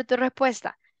 Gracias por tu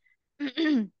respuesta.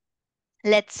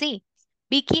 Let's see.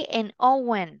 Vicky and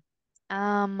Owen.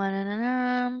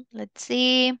 Let's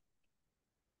see.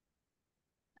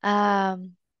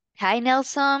 Hi,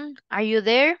 Nelson. Are you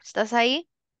there? ¿Estás ahí?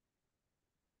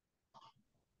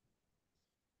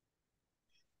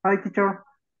 Hi, teacher.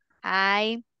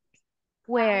 Hi.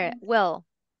 Well,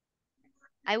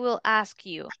 I will ask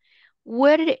you,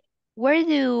 where, where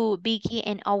do Vicky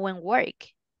and Owen work?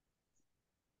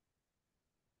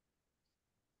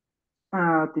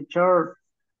 Teacher.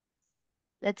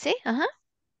 Let's see. I'm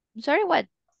sorry, what?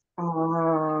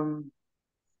 Son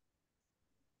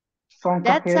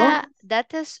cajeros.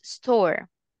 That is store.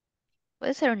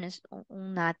 Puede ser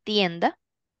una tienda.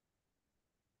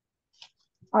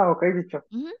 Ok, teacher.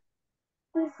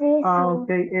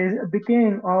 Okay, is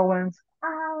begin Owens.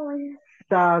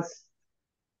 Does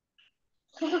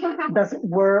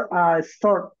where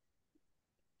store?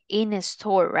 In a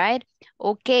store, right?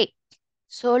 Ok.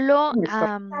 Solo, In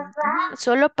store.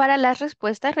 Solo para las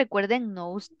respuestas, recuerden,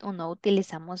 no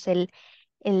utilizamos el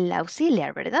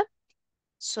auxiliar, ¿verdad?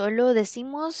 Solo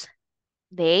decimos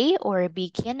they or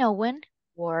Vicky and Owen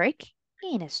work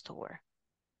in a store.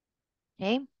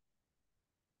 Okay,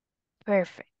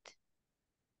 perfect.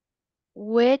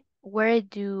 Where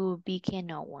do Vicky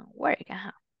and Owen work?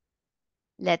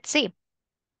 Let's see.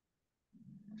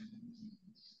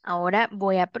 Ahora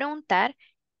voy a preguntar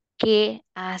qué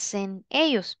hacen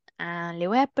ellos. Le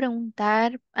voy a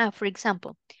preguntar, for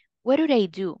example, what do they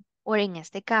do? O en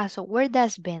este caso, where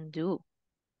does Ben do?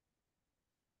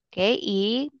 Ok,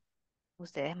 y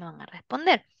ustedes me van a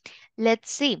responder.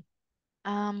 Let's see.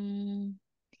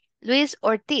 Luis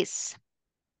Ortiz.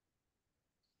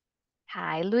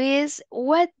 Hi, Luis.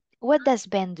 What does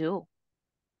Ben do?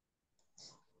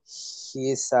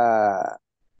 He's a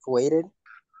waiter.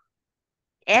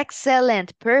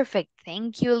 Excellent. Perfect.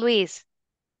 Thank you, Luis.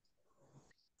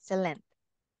 Excellent.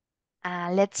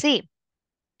 Let's see.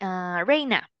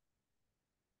 Reina.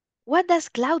 What does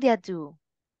Claudia do?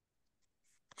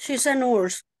 She's a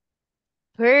nurse.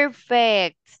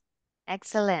 Perfect.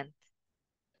 Excellent.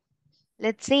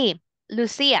 Let's see.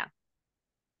 Lucia.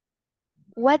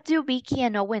 What do Vicky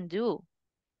and Owen do?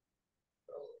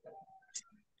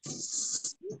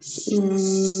 He's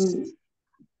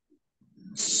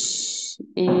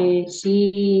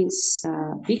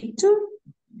Victor.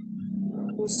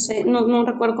 No sé, no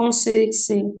recuerdo cómo se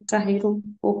dice cajero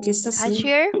o qué está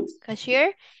haciendo.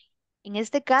 Cashier. En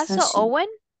este caso, Cashier. Owen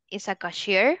is a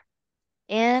cashier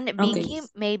and Okay. Vicky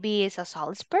maybe is a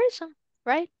salesperson,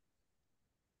 right?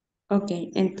 Ok,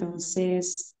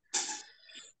 entonces,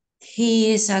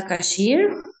 he is a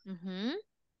cashier.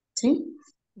 ¿Sí?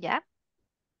 Yeah.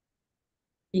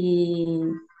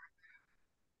 Y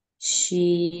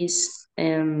she's A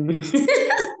no lo sé.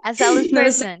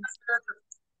 salesperson.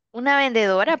 Una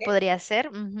vendedora ¿Qué? podría ser.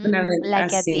 La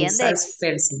que Así, un atiende.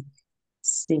 salesperson.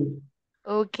 Sí.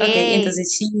 Ok. Ok,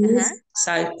 entonces she is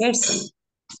salesperson.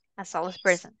 A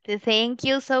salesperson. Thank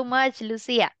you so much,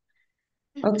 Lucia.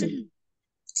 Ok.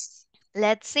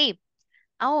 Let's see.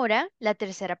 Ahora, la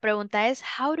tercera pregunta es,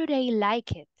 how do they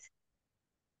like it?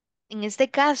 En este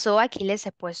caso, aquí les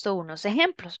he puesto unos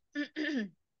ejemplos.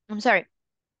 I'm sorry.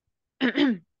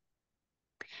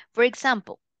 For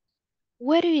example,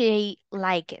 where do they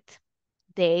like it?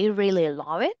 They really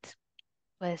love it.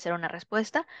 Puede ser una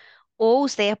respuesta. O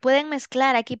ustedes pueden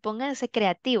mezclar aquí, pónganse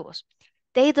creativos.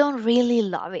 They don't really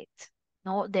love it.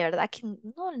 No, de verdad que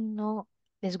no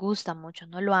les gusta mucho,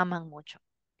 no lo aman mucho.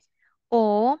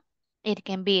 O it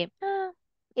can be,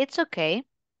 it's okay.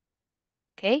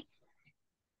 Okay.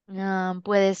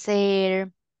 Puede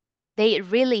ser, they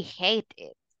really hate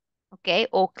it. Okay.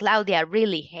 O Claudia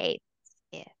really hates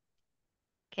it.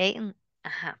 Okay.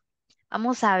 Ajá.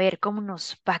 Vamos a ver cómo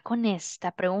nos va con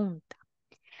esta pregunta.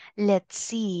 Let's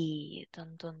see.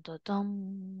 Dun, dun, dun,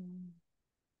 dun.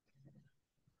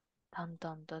 Tan,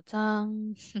 tan, tan,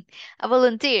 tan. A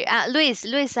volunteer.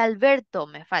 Luis Alberto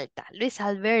me falta. Luis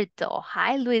Alberto.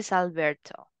 Hi, Luis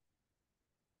Alberto.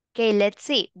 Okay, let's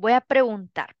see. Voy a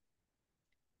preguntar.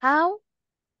 How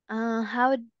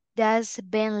does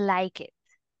Ben like it?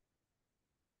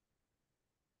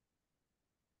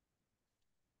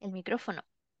 El micrófono.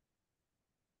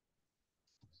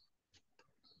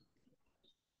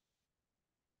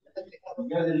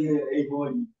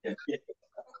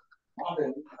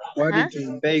 What Ajá. is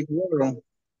the big world?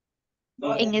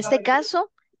 En este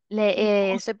caso,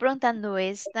 le estoy preguntando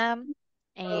esta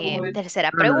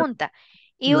tercera pregunta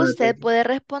y usted puede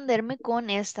responderme con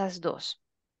estas dos.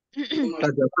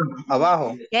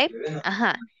 Abajo. ¿Ok?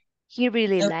 Ajá. He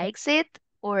really likes it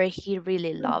or he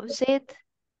really loves it.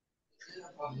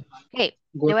 Ok, le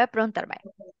Good. voy a preguntar, bye.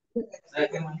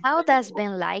 How does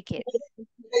Ben like it?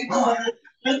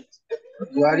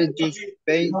 What is this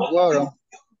big world?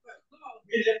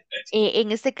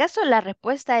 En este caso, la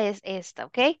respuesta es esta,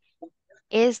 ¿ok? Sí.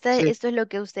 Esto es lo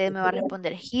que usted me va a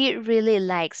responder. He really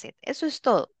likes it. Eso es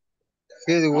todo.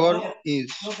 His work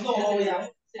is.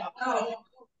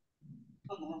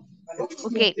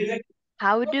 Ok.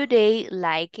 How do they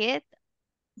like it?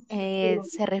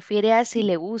 Se refiere a si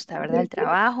le gusta, ¿verdad? El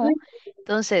trabajo.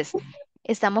 Entonces,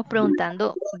 estamos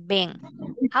preguntando,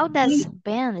 how does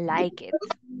Ben like it?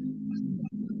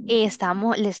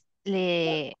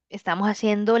 Le estamos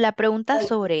haciendo la pregunta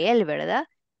sobre él, ¿verdad?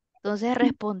 Entonces Sí,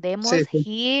 respondemos, sí.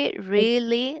 he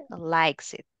really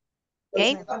likes it. ¿Ok?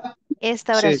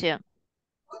 Esta Sí. oración.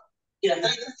 Es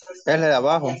la de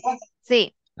abajo,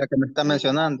 Sí, la que me está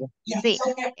mencionando. sí.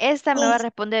 Esta me va a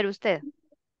responder usted.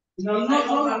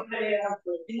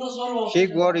 He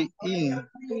work in.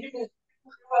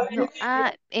 No,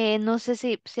 no sé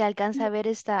si se alcanza a ver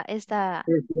Sí, sí.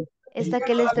 esta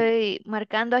que le estoy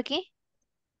marcando aquí.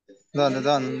 ¿Dónde,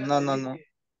 dónde? No, no, no.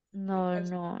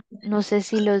 No sé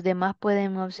si los demás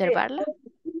pueden observarla.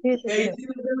 Sí, sí, sí.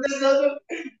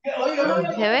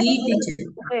 ¿Se ve? Sí,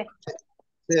 teacher.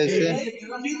 Sí, sí.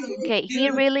 Okay, he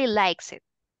really likes it.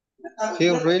 He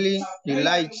really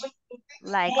Likes it.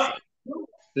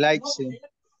 likes it.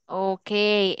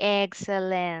 Okay,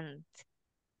 excellent.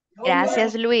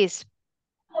 Gracias, Luis.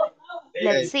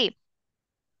 Let's Okay. see.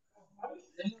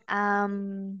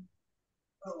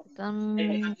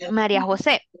 María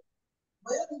José,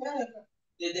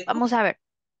 vamos a ver.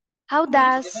 How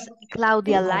does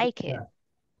Claudia like it?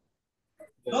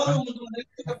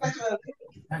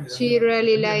 She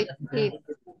really liked it.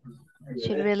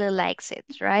 She really likes it,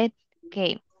 right?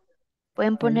 Okay.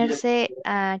 Pueden ponerse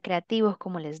creativos,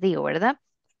 como les digo, ¿verdad?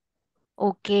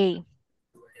 Okay.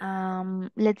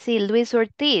 Let's see, Luis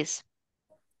Ortiz.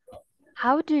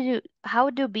 How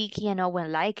do Vicky and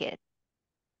Owen like it?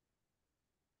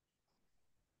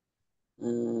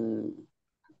 Mm,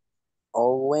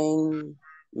 Owen,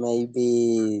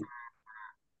 maybe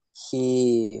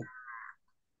he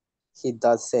he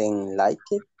doesn't like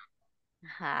it,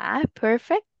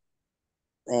 Perfect.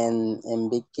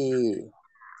 and Vicky,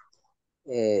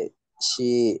 uh,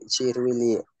 she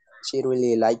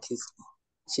really likes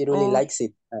she really Oh, likes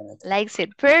it. likes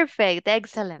it. Perfect.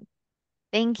 Excellent.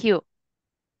 Thank you.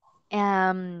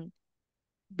 Am,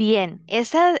 Bien,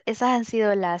 esas han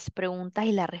sido las preguntas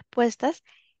y las respuestas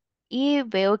y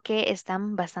veo que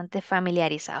están bastante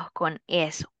familiarizados con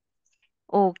eso.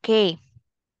 Ok,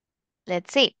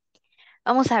 let's see.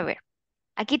 Vamos a ver.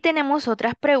 Aquí tenemos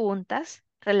otras preguntas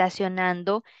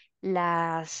relacionando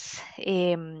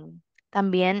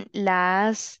también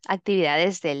las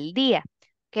actividades del día.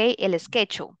 Ok, el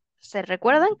schedule. ¿Se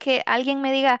recuerdan que alguien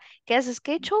me diga qué es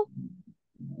schedule?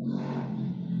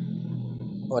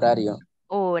 Horario.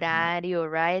 Horario,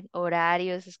 right?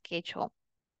 Horario es schedule.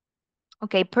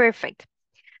 Ok, perfect.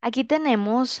 Aquí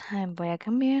tenemos, voy a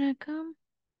cambiar acá.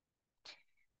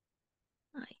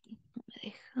 Ay, no me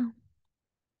deja.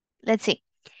 Let's see.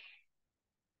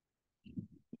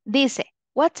 Dice,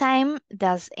 what time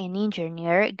does an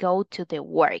engineer go to the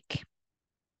work?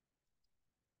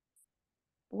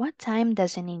 What time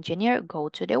does an engineer go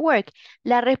to the work?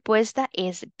 La respuesta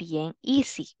es bien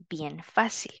easy, bien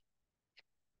fácil.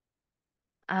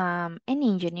 An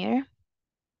engineer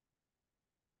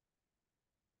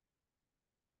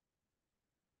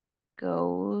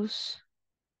goes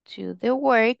to the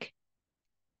work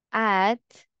at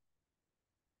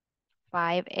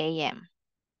 5 a.m.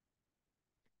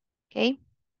 Okay.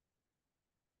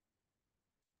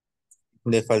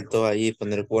 Le faltó ahí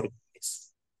poner work.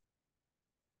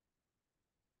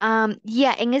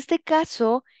 Ya, en este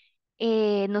caso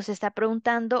nos está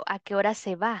preguntando a qué hora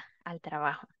se va al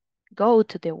trabajo. Go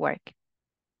to the work,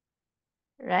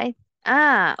 right?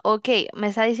 Ok, me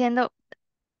está diciendo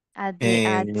at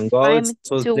And time goes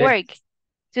to to the work.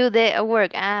 To the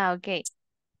work. Ok,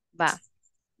 va.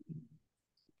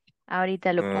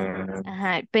 Ahorita lo pongo. ah,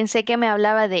 Ajá, pensé que me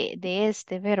hablaba de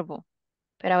este verbo,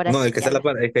 pero ahora no, el sí, que ya está la lo.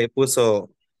 parte, el que puso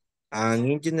an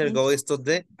engineer Sí. goes to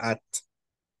the at.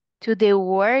 To the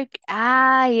work.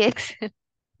 Ay,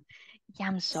 yeah,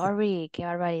 I'm sorry, qué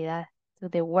barbaridad. To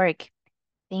the work.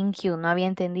 Thank you, no había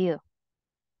entendido.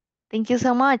 Thank you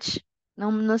so much.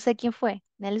 No, no sé quién fue.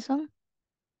 Nelson.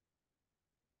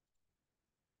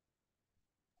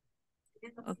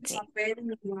 Okay.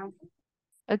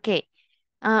 Okay.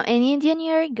 An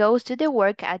engineer goes to the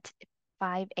work at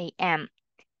 5 a.m.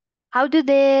 How do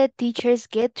the teachers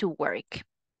get to work?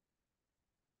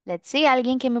 Let's see,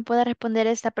 ¿alguien que me pueda responder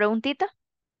esta preguntita?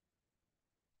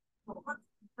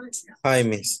 Hi,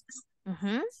 miss.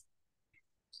 Ujú.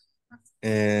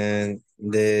 And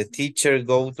the teacher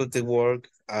go to the work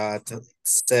at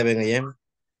 7 a.m.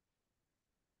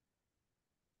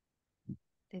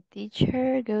 The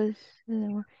teacher goes to the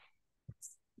work.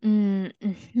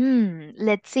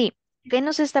 Let's see. ¿Qué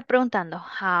nos está preguntando?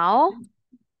 How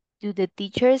do the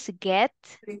teachers get?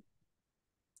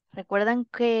 ¿Recuerdan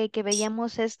que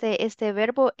veíamos este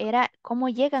verbo? Era ¿cómo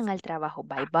llegan al trabajo?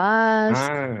 By bus,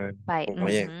 Ah, by...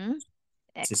 oye,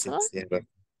 sí, sí, Excellent. sí, es verdad.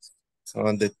 So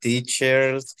the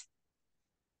teachers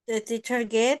The teacher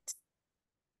gets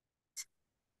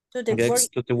to the gets work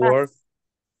to the bus. work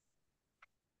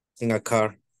in a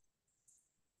car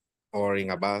or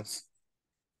in a bus.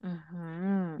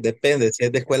 Ujú. Depende, si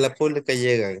es de escuela pública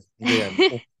llegan.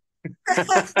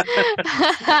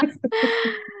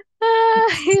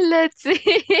 Ay, let's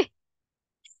see.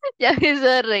 Ya me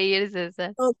hizo reír,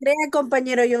 César. No crea,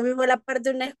 compañero, yo vivo en la parte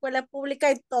de una escuela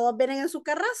pública y todos vienen en su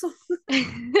carrazo.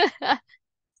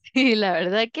 Sí, la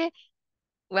verdad que,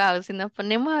 wow, si nos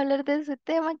ponemos a hablar de ese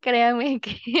tema, créanme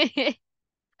que...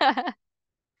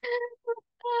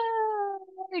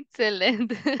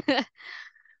 Excelente.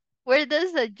 Where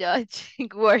does a judge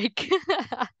work?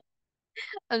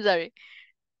 I'm sorry.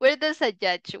 Where does a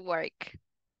judge work?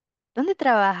 ¿Dónde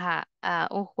trabaja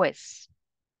un juez?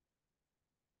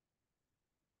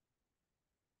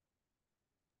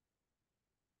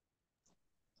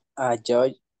 A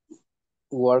judge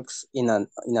works in an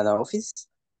office.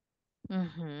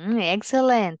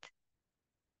 Excellent.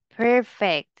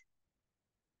 Perfect.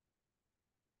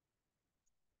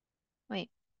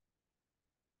 Wait.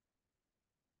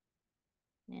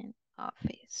 An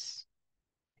office.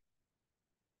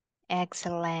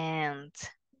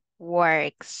 Excellent.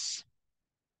 Works.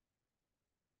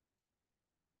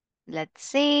 Let's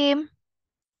see.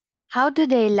 How do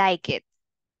they like it?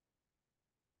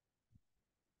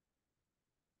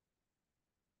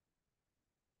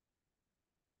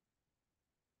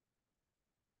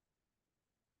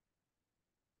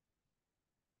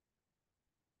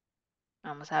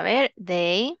 Vamos a ver.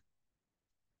 Le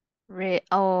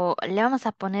vamos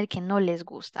a poner que no les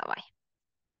gusta, bye.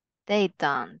 They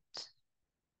don't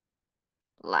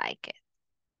like it.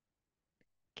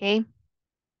 Okay.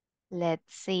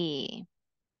 Let's see.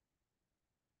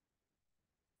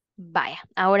 Vaya,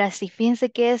 ahora sí,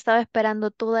 fíjense que he estado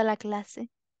esperando toda la clase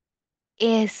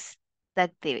esta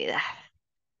actividad.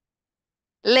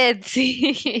 Let's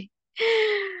see.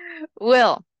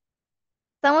 Well,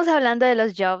 estamos hablando de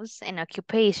los jobs and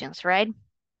occupations, right?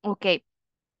 Ok,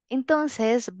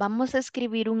 entonces vamos a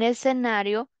escribir un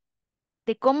escenario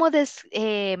de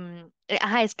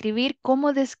escribir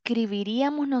cómo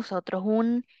describiríamos nosotros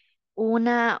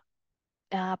una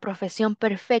profesión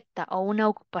perfecta o una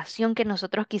ocupación que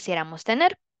nosotros quisiéramos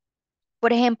tener.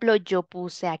 Por ejemplo, yo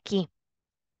puse aquí.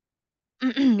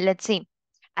 Let's see.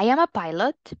 I am a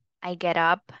pilot. I get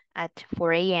up at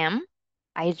 4 a.m.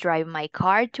 I drive my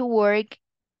car to work.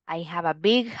 I have a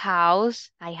big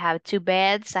house. I have two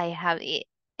beds. I have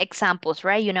examples,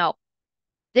 right?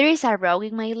 There is a rug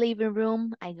in my living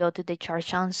room. I go to the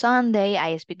church on Sunday.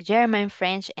 I speak German,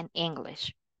 French, and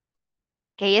English.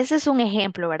 Que ese es un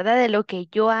ejemplo, ¿verdad? De lo que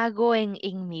yo hago en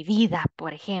mi vida,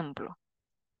 por ejemplo.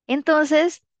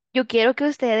 Entonces, yo quiero que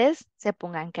ustedes se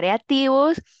pongan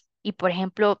creativos y, por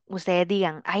ejemplo, ustedes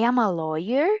digan, I am a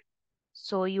lawyer,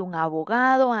 soy un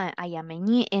abogado, I am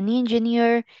an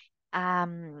engineer,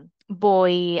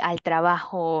 voy al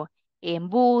trabajo en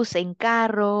bus, en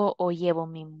carro o llevo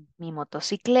mi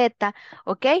motocicleta,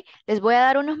 ¿ok? Les voy a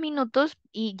dar unos minutos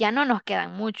y ya no nos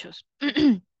quedan muchos.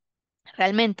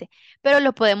 Realmente, pero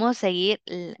lo podemos seguir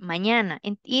mañana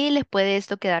y les puede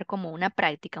esto quedar como una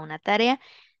práctica, una tarea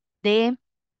de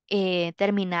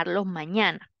terminarlos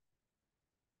mañana.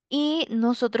 Y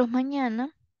nosotros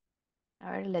mañana,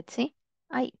 a ver, let's see.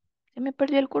 Ay, se me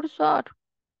perdió el cursor.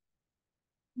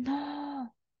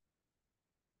 No,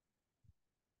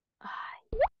 ay,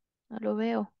 no lo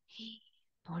veo.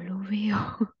 No lo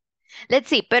veo. Let's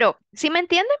see, pero ¿sí me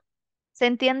entiende? ¿Se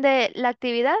entiende la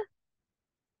actividad?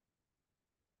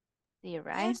 Sí,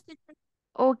 right? Yes, teacher.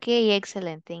 Okay,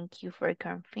 excellent. Thank you for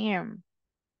confirm.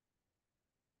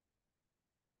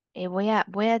 Voy a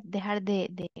dejar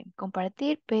de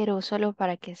compartir, pero solo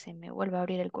para que se me vuelva a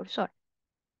abrir el cursor.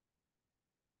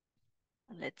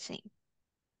 Let's see.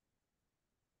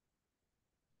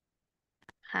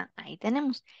 Ajá, ahí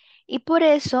tenemos. Y por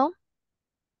eso,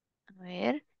 a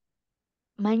ver,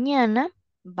 mañana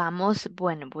vamos,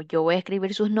 bueno, pues yo voy a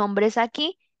escribir sus nombres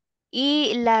aquí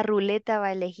y la ruleta va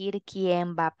a elegir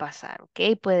quién va a pasar,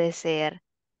 ¿ok? Puede ser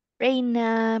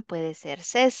Reina, puede ser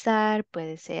César,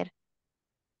 puede ser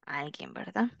alguien,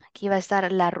 ¿verdad? Aquí va a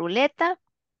estar la ruleta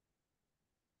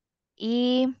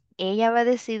y ella va a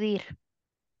decidir.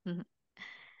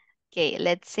 Ok,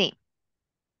 let's see.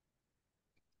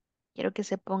 Quiero que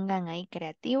se pongan ahí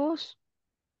creativos.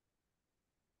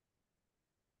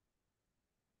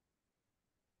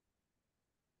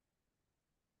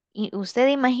 Y usted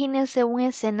imagínese un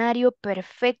escenario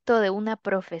perfecto de una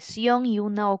profesión y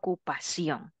una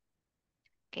ocupación.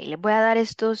 Ok, les voy a dar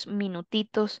estos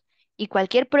minutitos y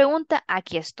cualquier pregunta,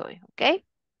 aquí estoy, ¿ok?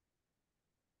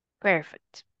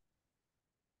 Perfect.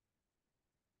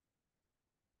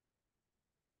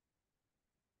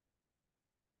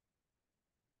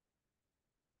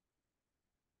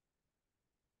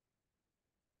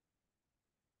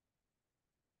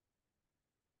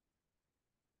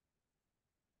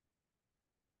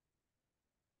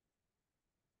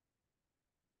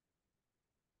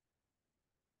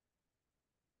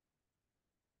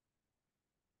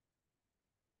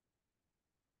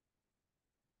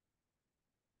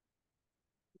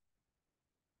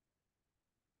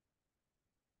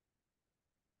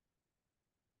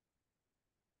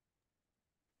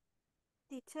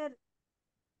 Teacher,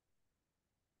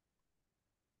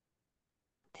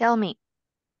 Tell me.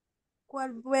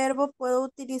 ¿cuál verbo puedo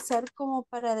utilizar como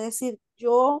para decir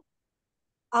yo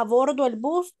abordo el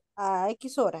bus a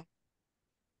X hora?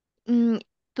 Mm,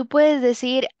 tú puedes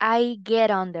decir I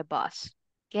get on the bus.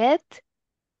 Get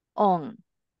on.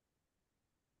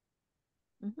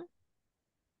 Ujú,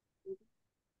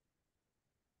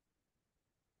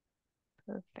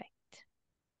 perfect.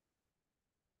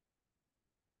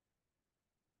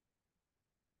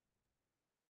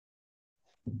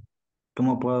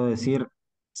 ¿Cómo puedo decir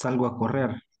salgo a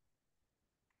correr?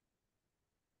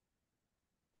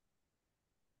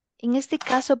 En este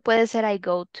caso puede ser I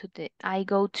go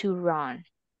to run.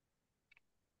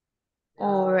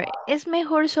 O es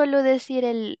mejor solo decir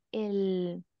el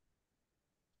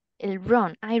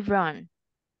run, I run.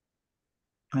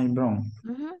 Ay, bro.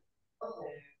 Ujú,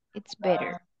 it's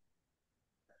better.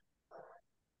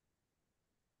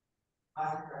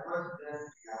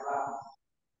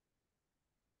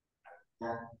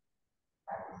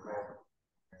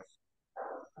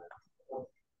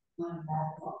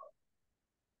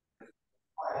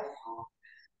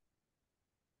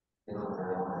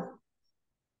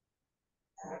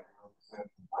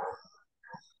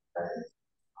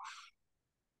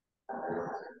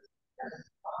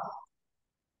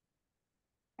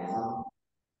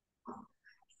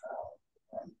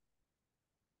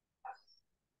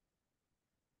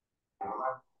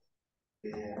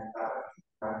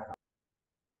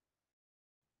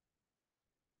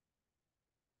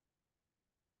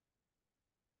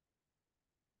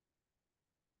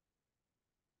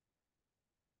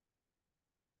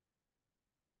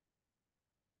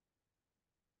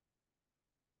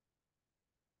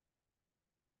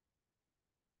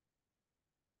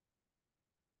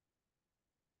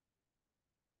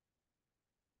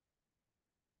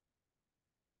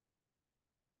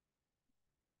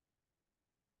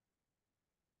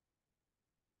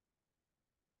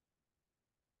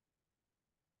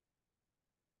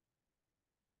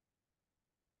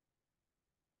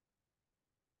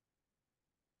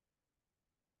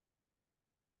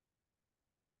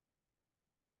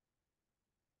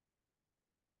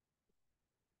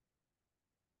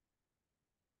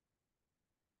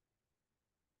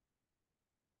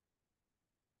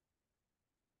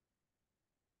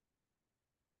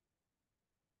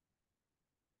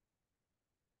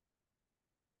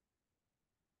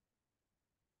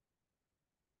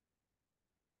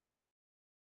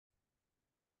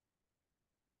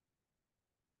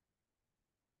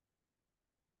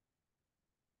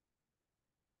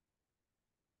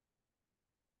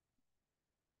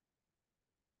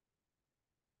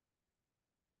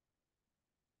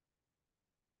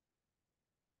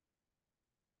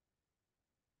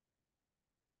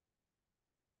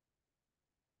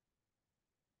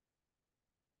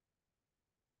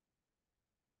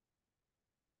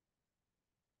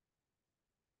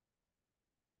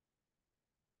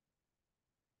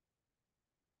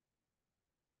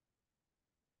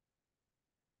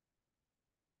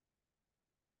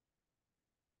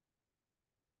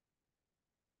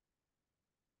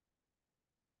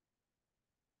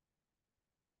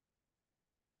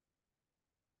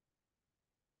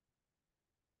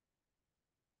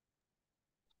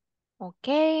 Ok.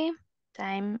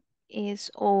 Time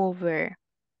is over.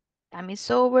 Time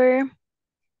is over.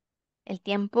 El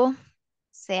tiempo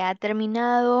se ha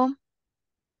terminado.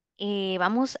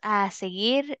 Vamos a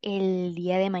seguir el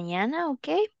día de mañana, ¿ok?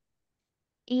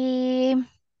 Y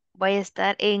voy a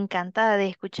estar encantada de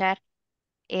escuchar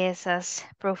esas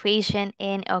profession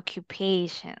and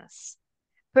occupations.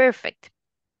 Perfect.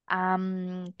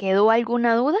 ¿Quedó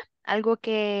alguna duda? ¿Algo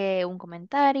que, un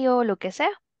comentario, lo que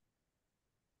sea?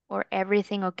 Or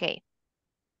everything okay?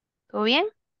 ¿Todo bien?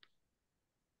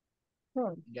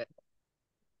 Yeah.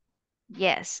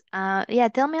 Yes. Yeah,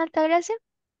 tell me, Altagracia.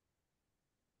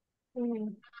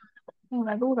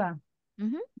 Una duda.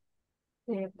 Ujú.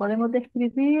 Podemos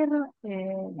describir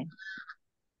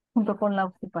junto con la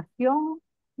ocupación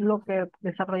lo que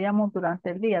desarrollamos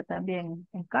durante el día también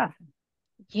en casa.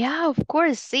 Yeah, of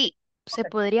course, sí. Se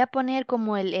podría poner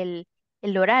como el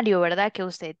horario, ¿verdad? Que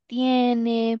usted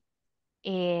tiene.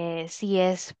 Si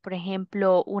es, por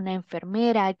ejemplo, una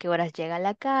enfermera, a qué horas llega a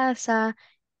la casa,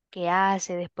 qué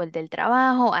hace después del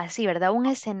trabajo, así, ¿verdad? Un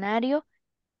escenario.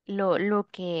 Lo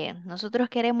que nosotros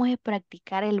queremos es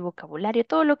practicar el vocabulario,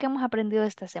 todo lo que hemos aprendido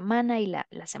esta semana y la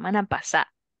semana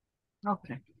pasada.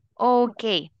 Okay. Ok,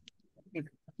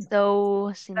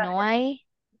 so, si no hay,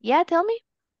 yeah, tell me,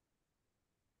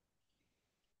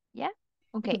 yeah,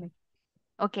 ok,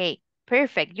 ok,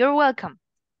 perfect, you're welcome.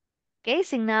 Ok,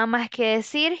 sin nada más que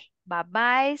decir, bye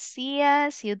bye, see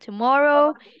you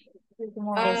tomorrow,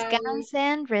 Bye.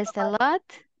 descansen, rest a lot,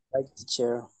 Bye,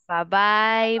 teacher. bye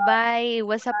bye, bye, it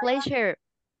was a pleasure,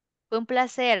 fue un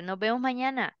placer, nos vemos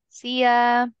mañana, see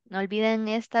ya, no olviden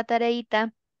esta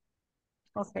tareita,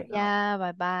 Okay. ya,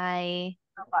 bye bye.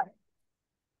 Bye.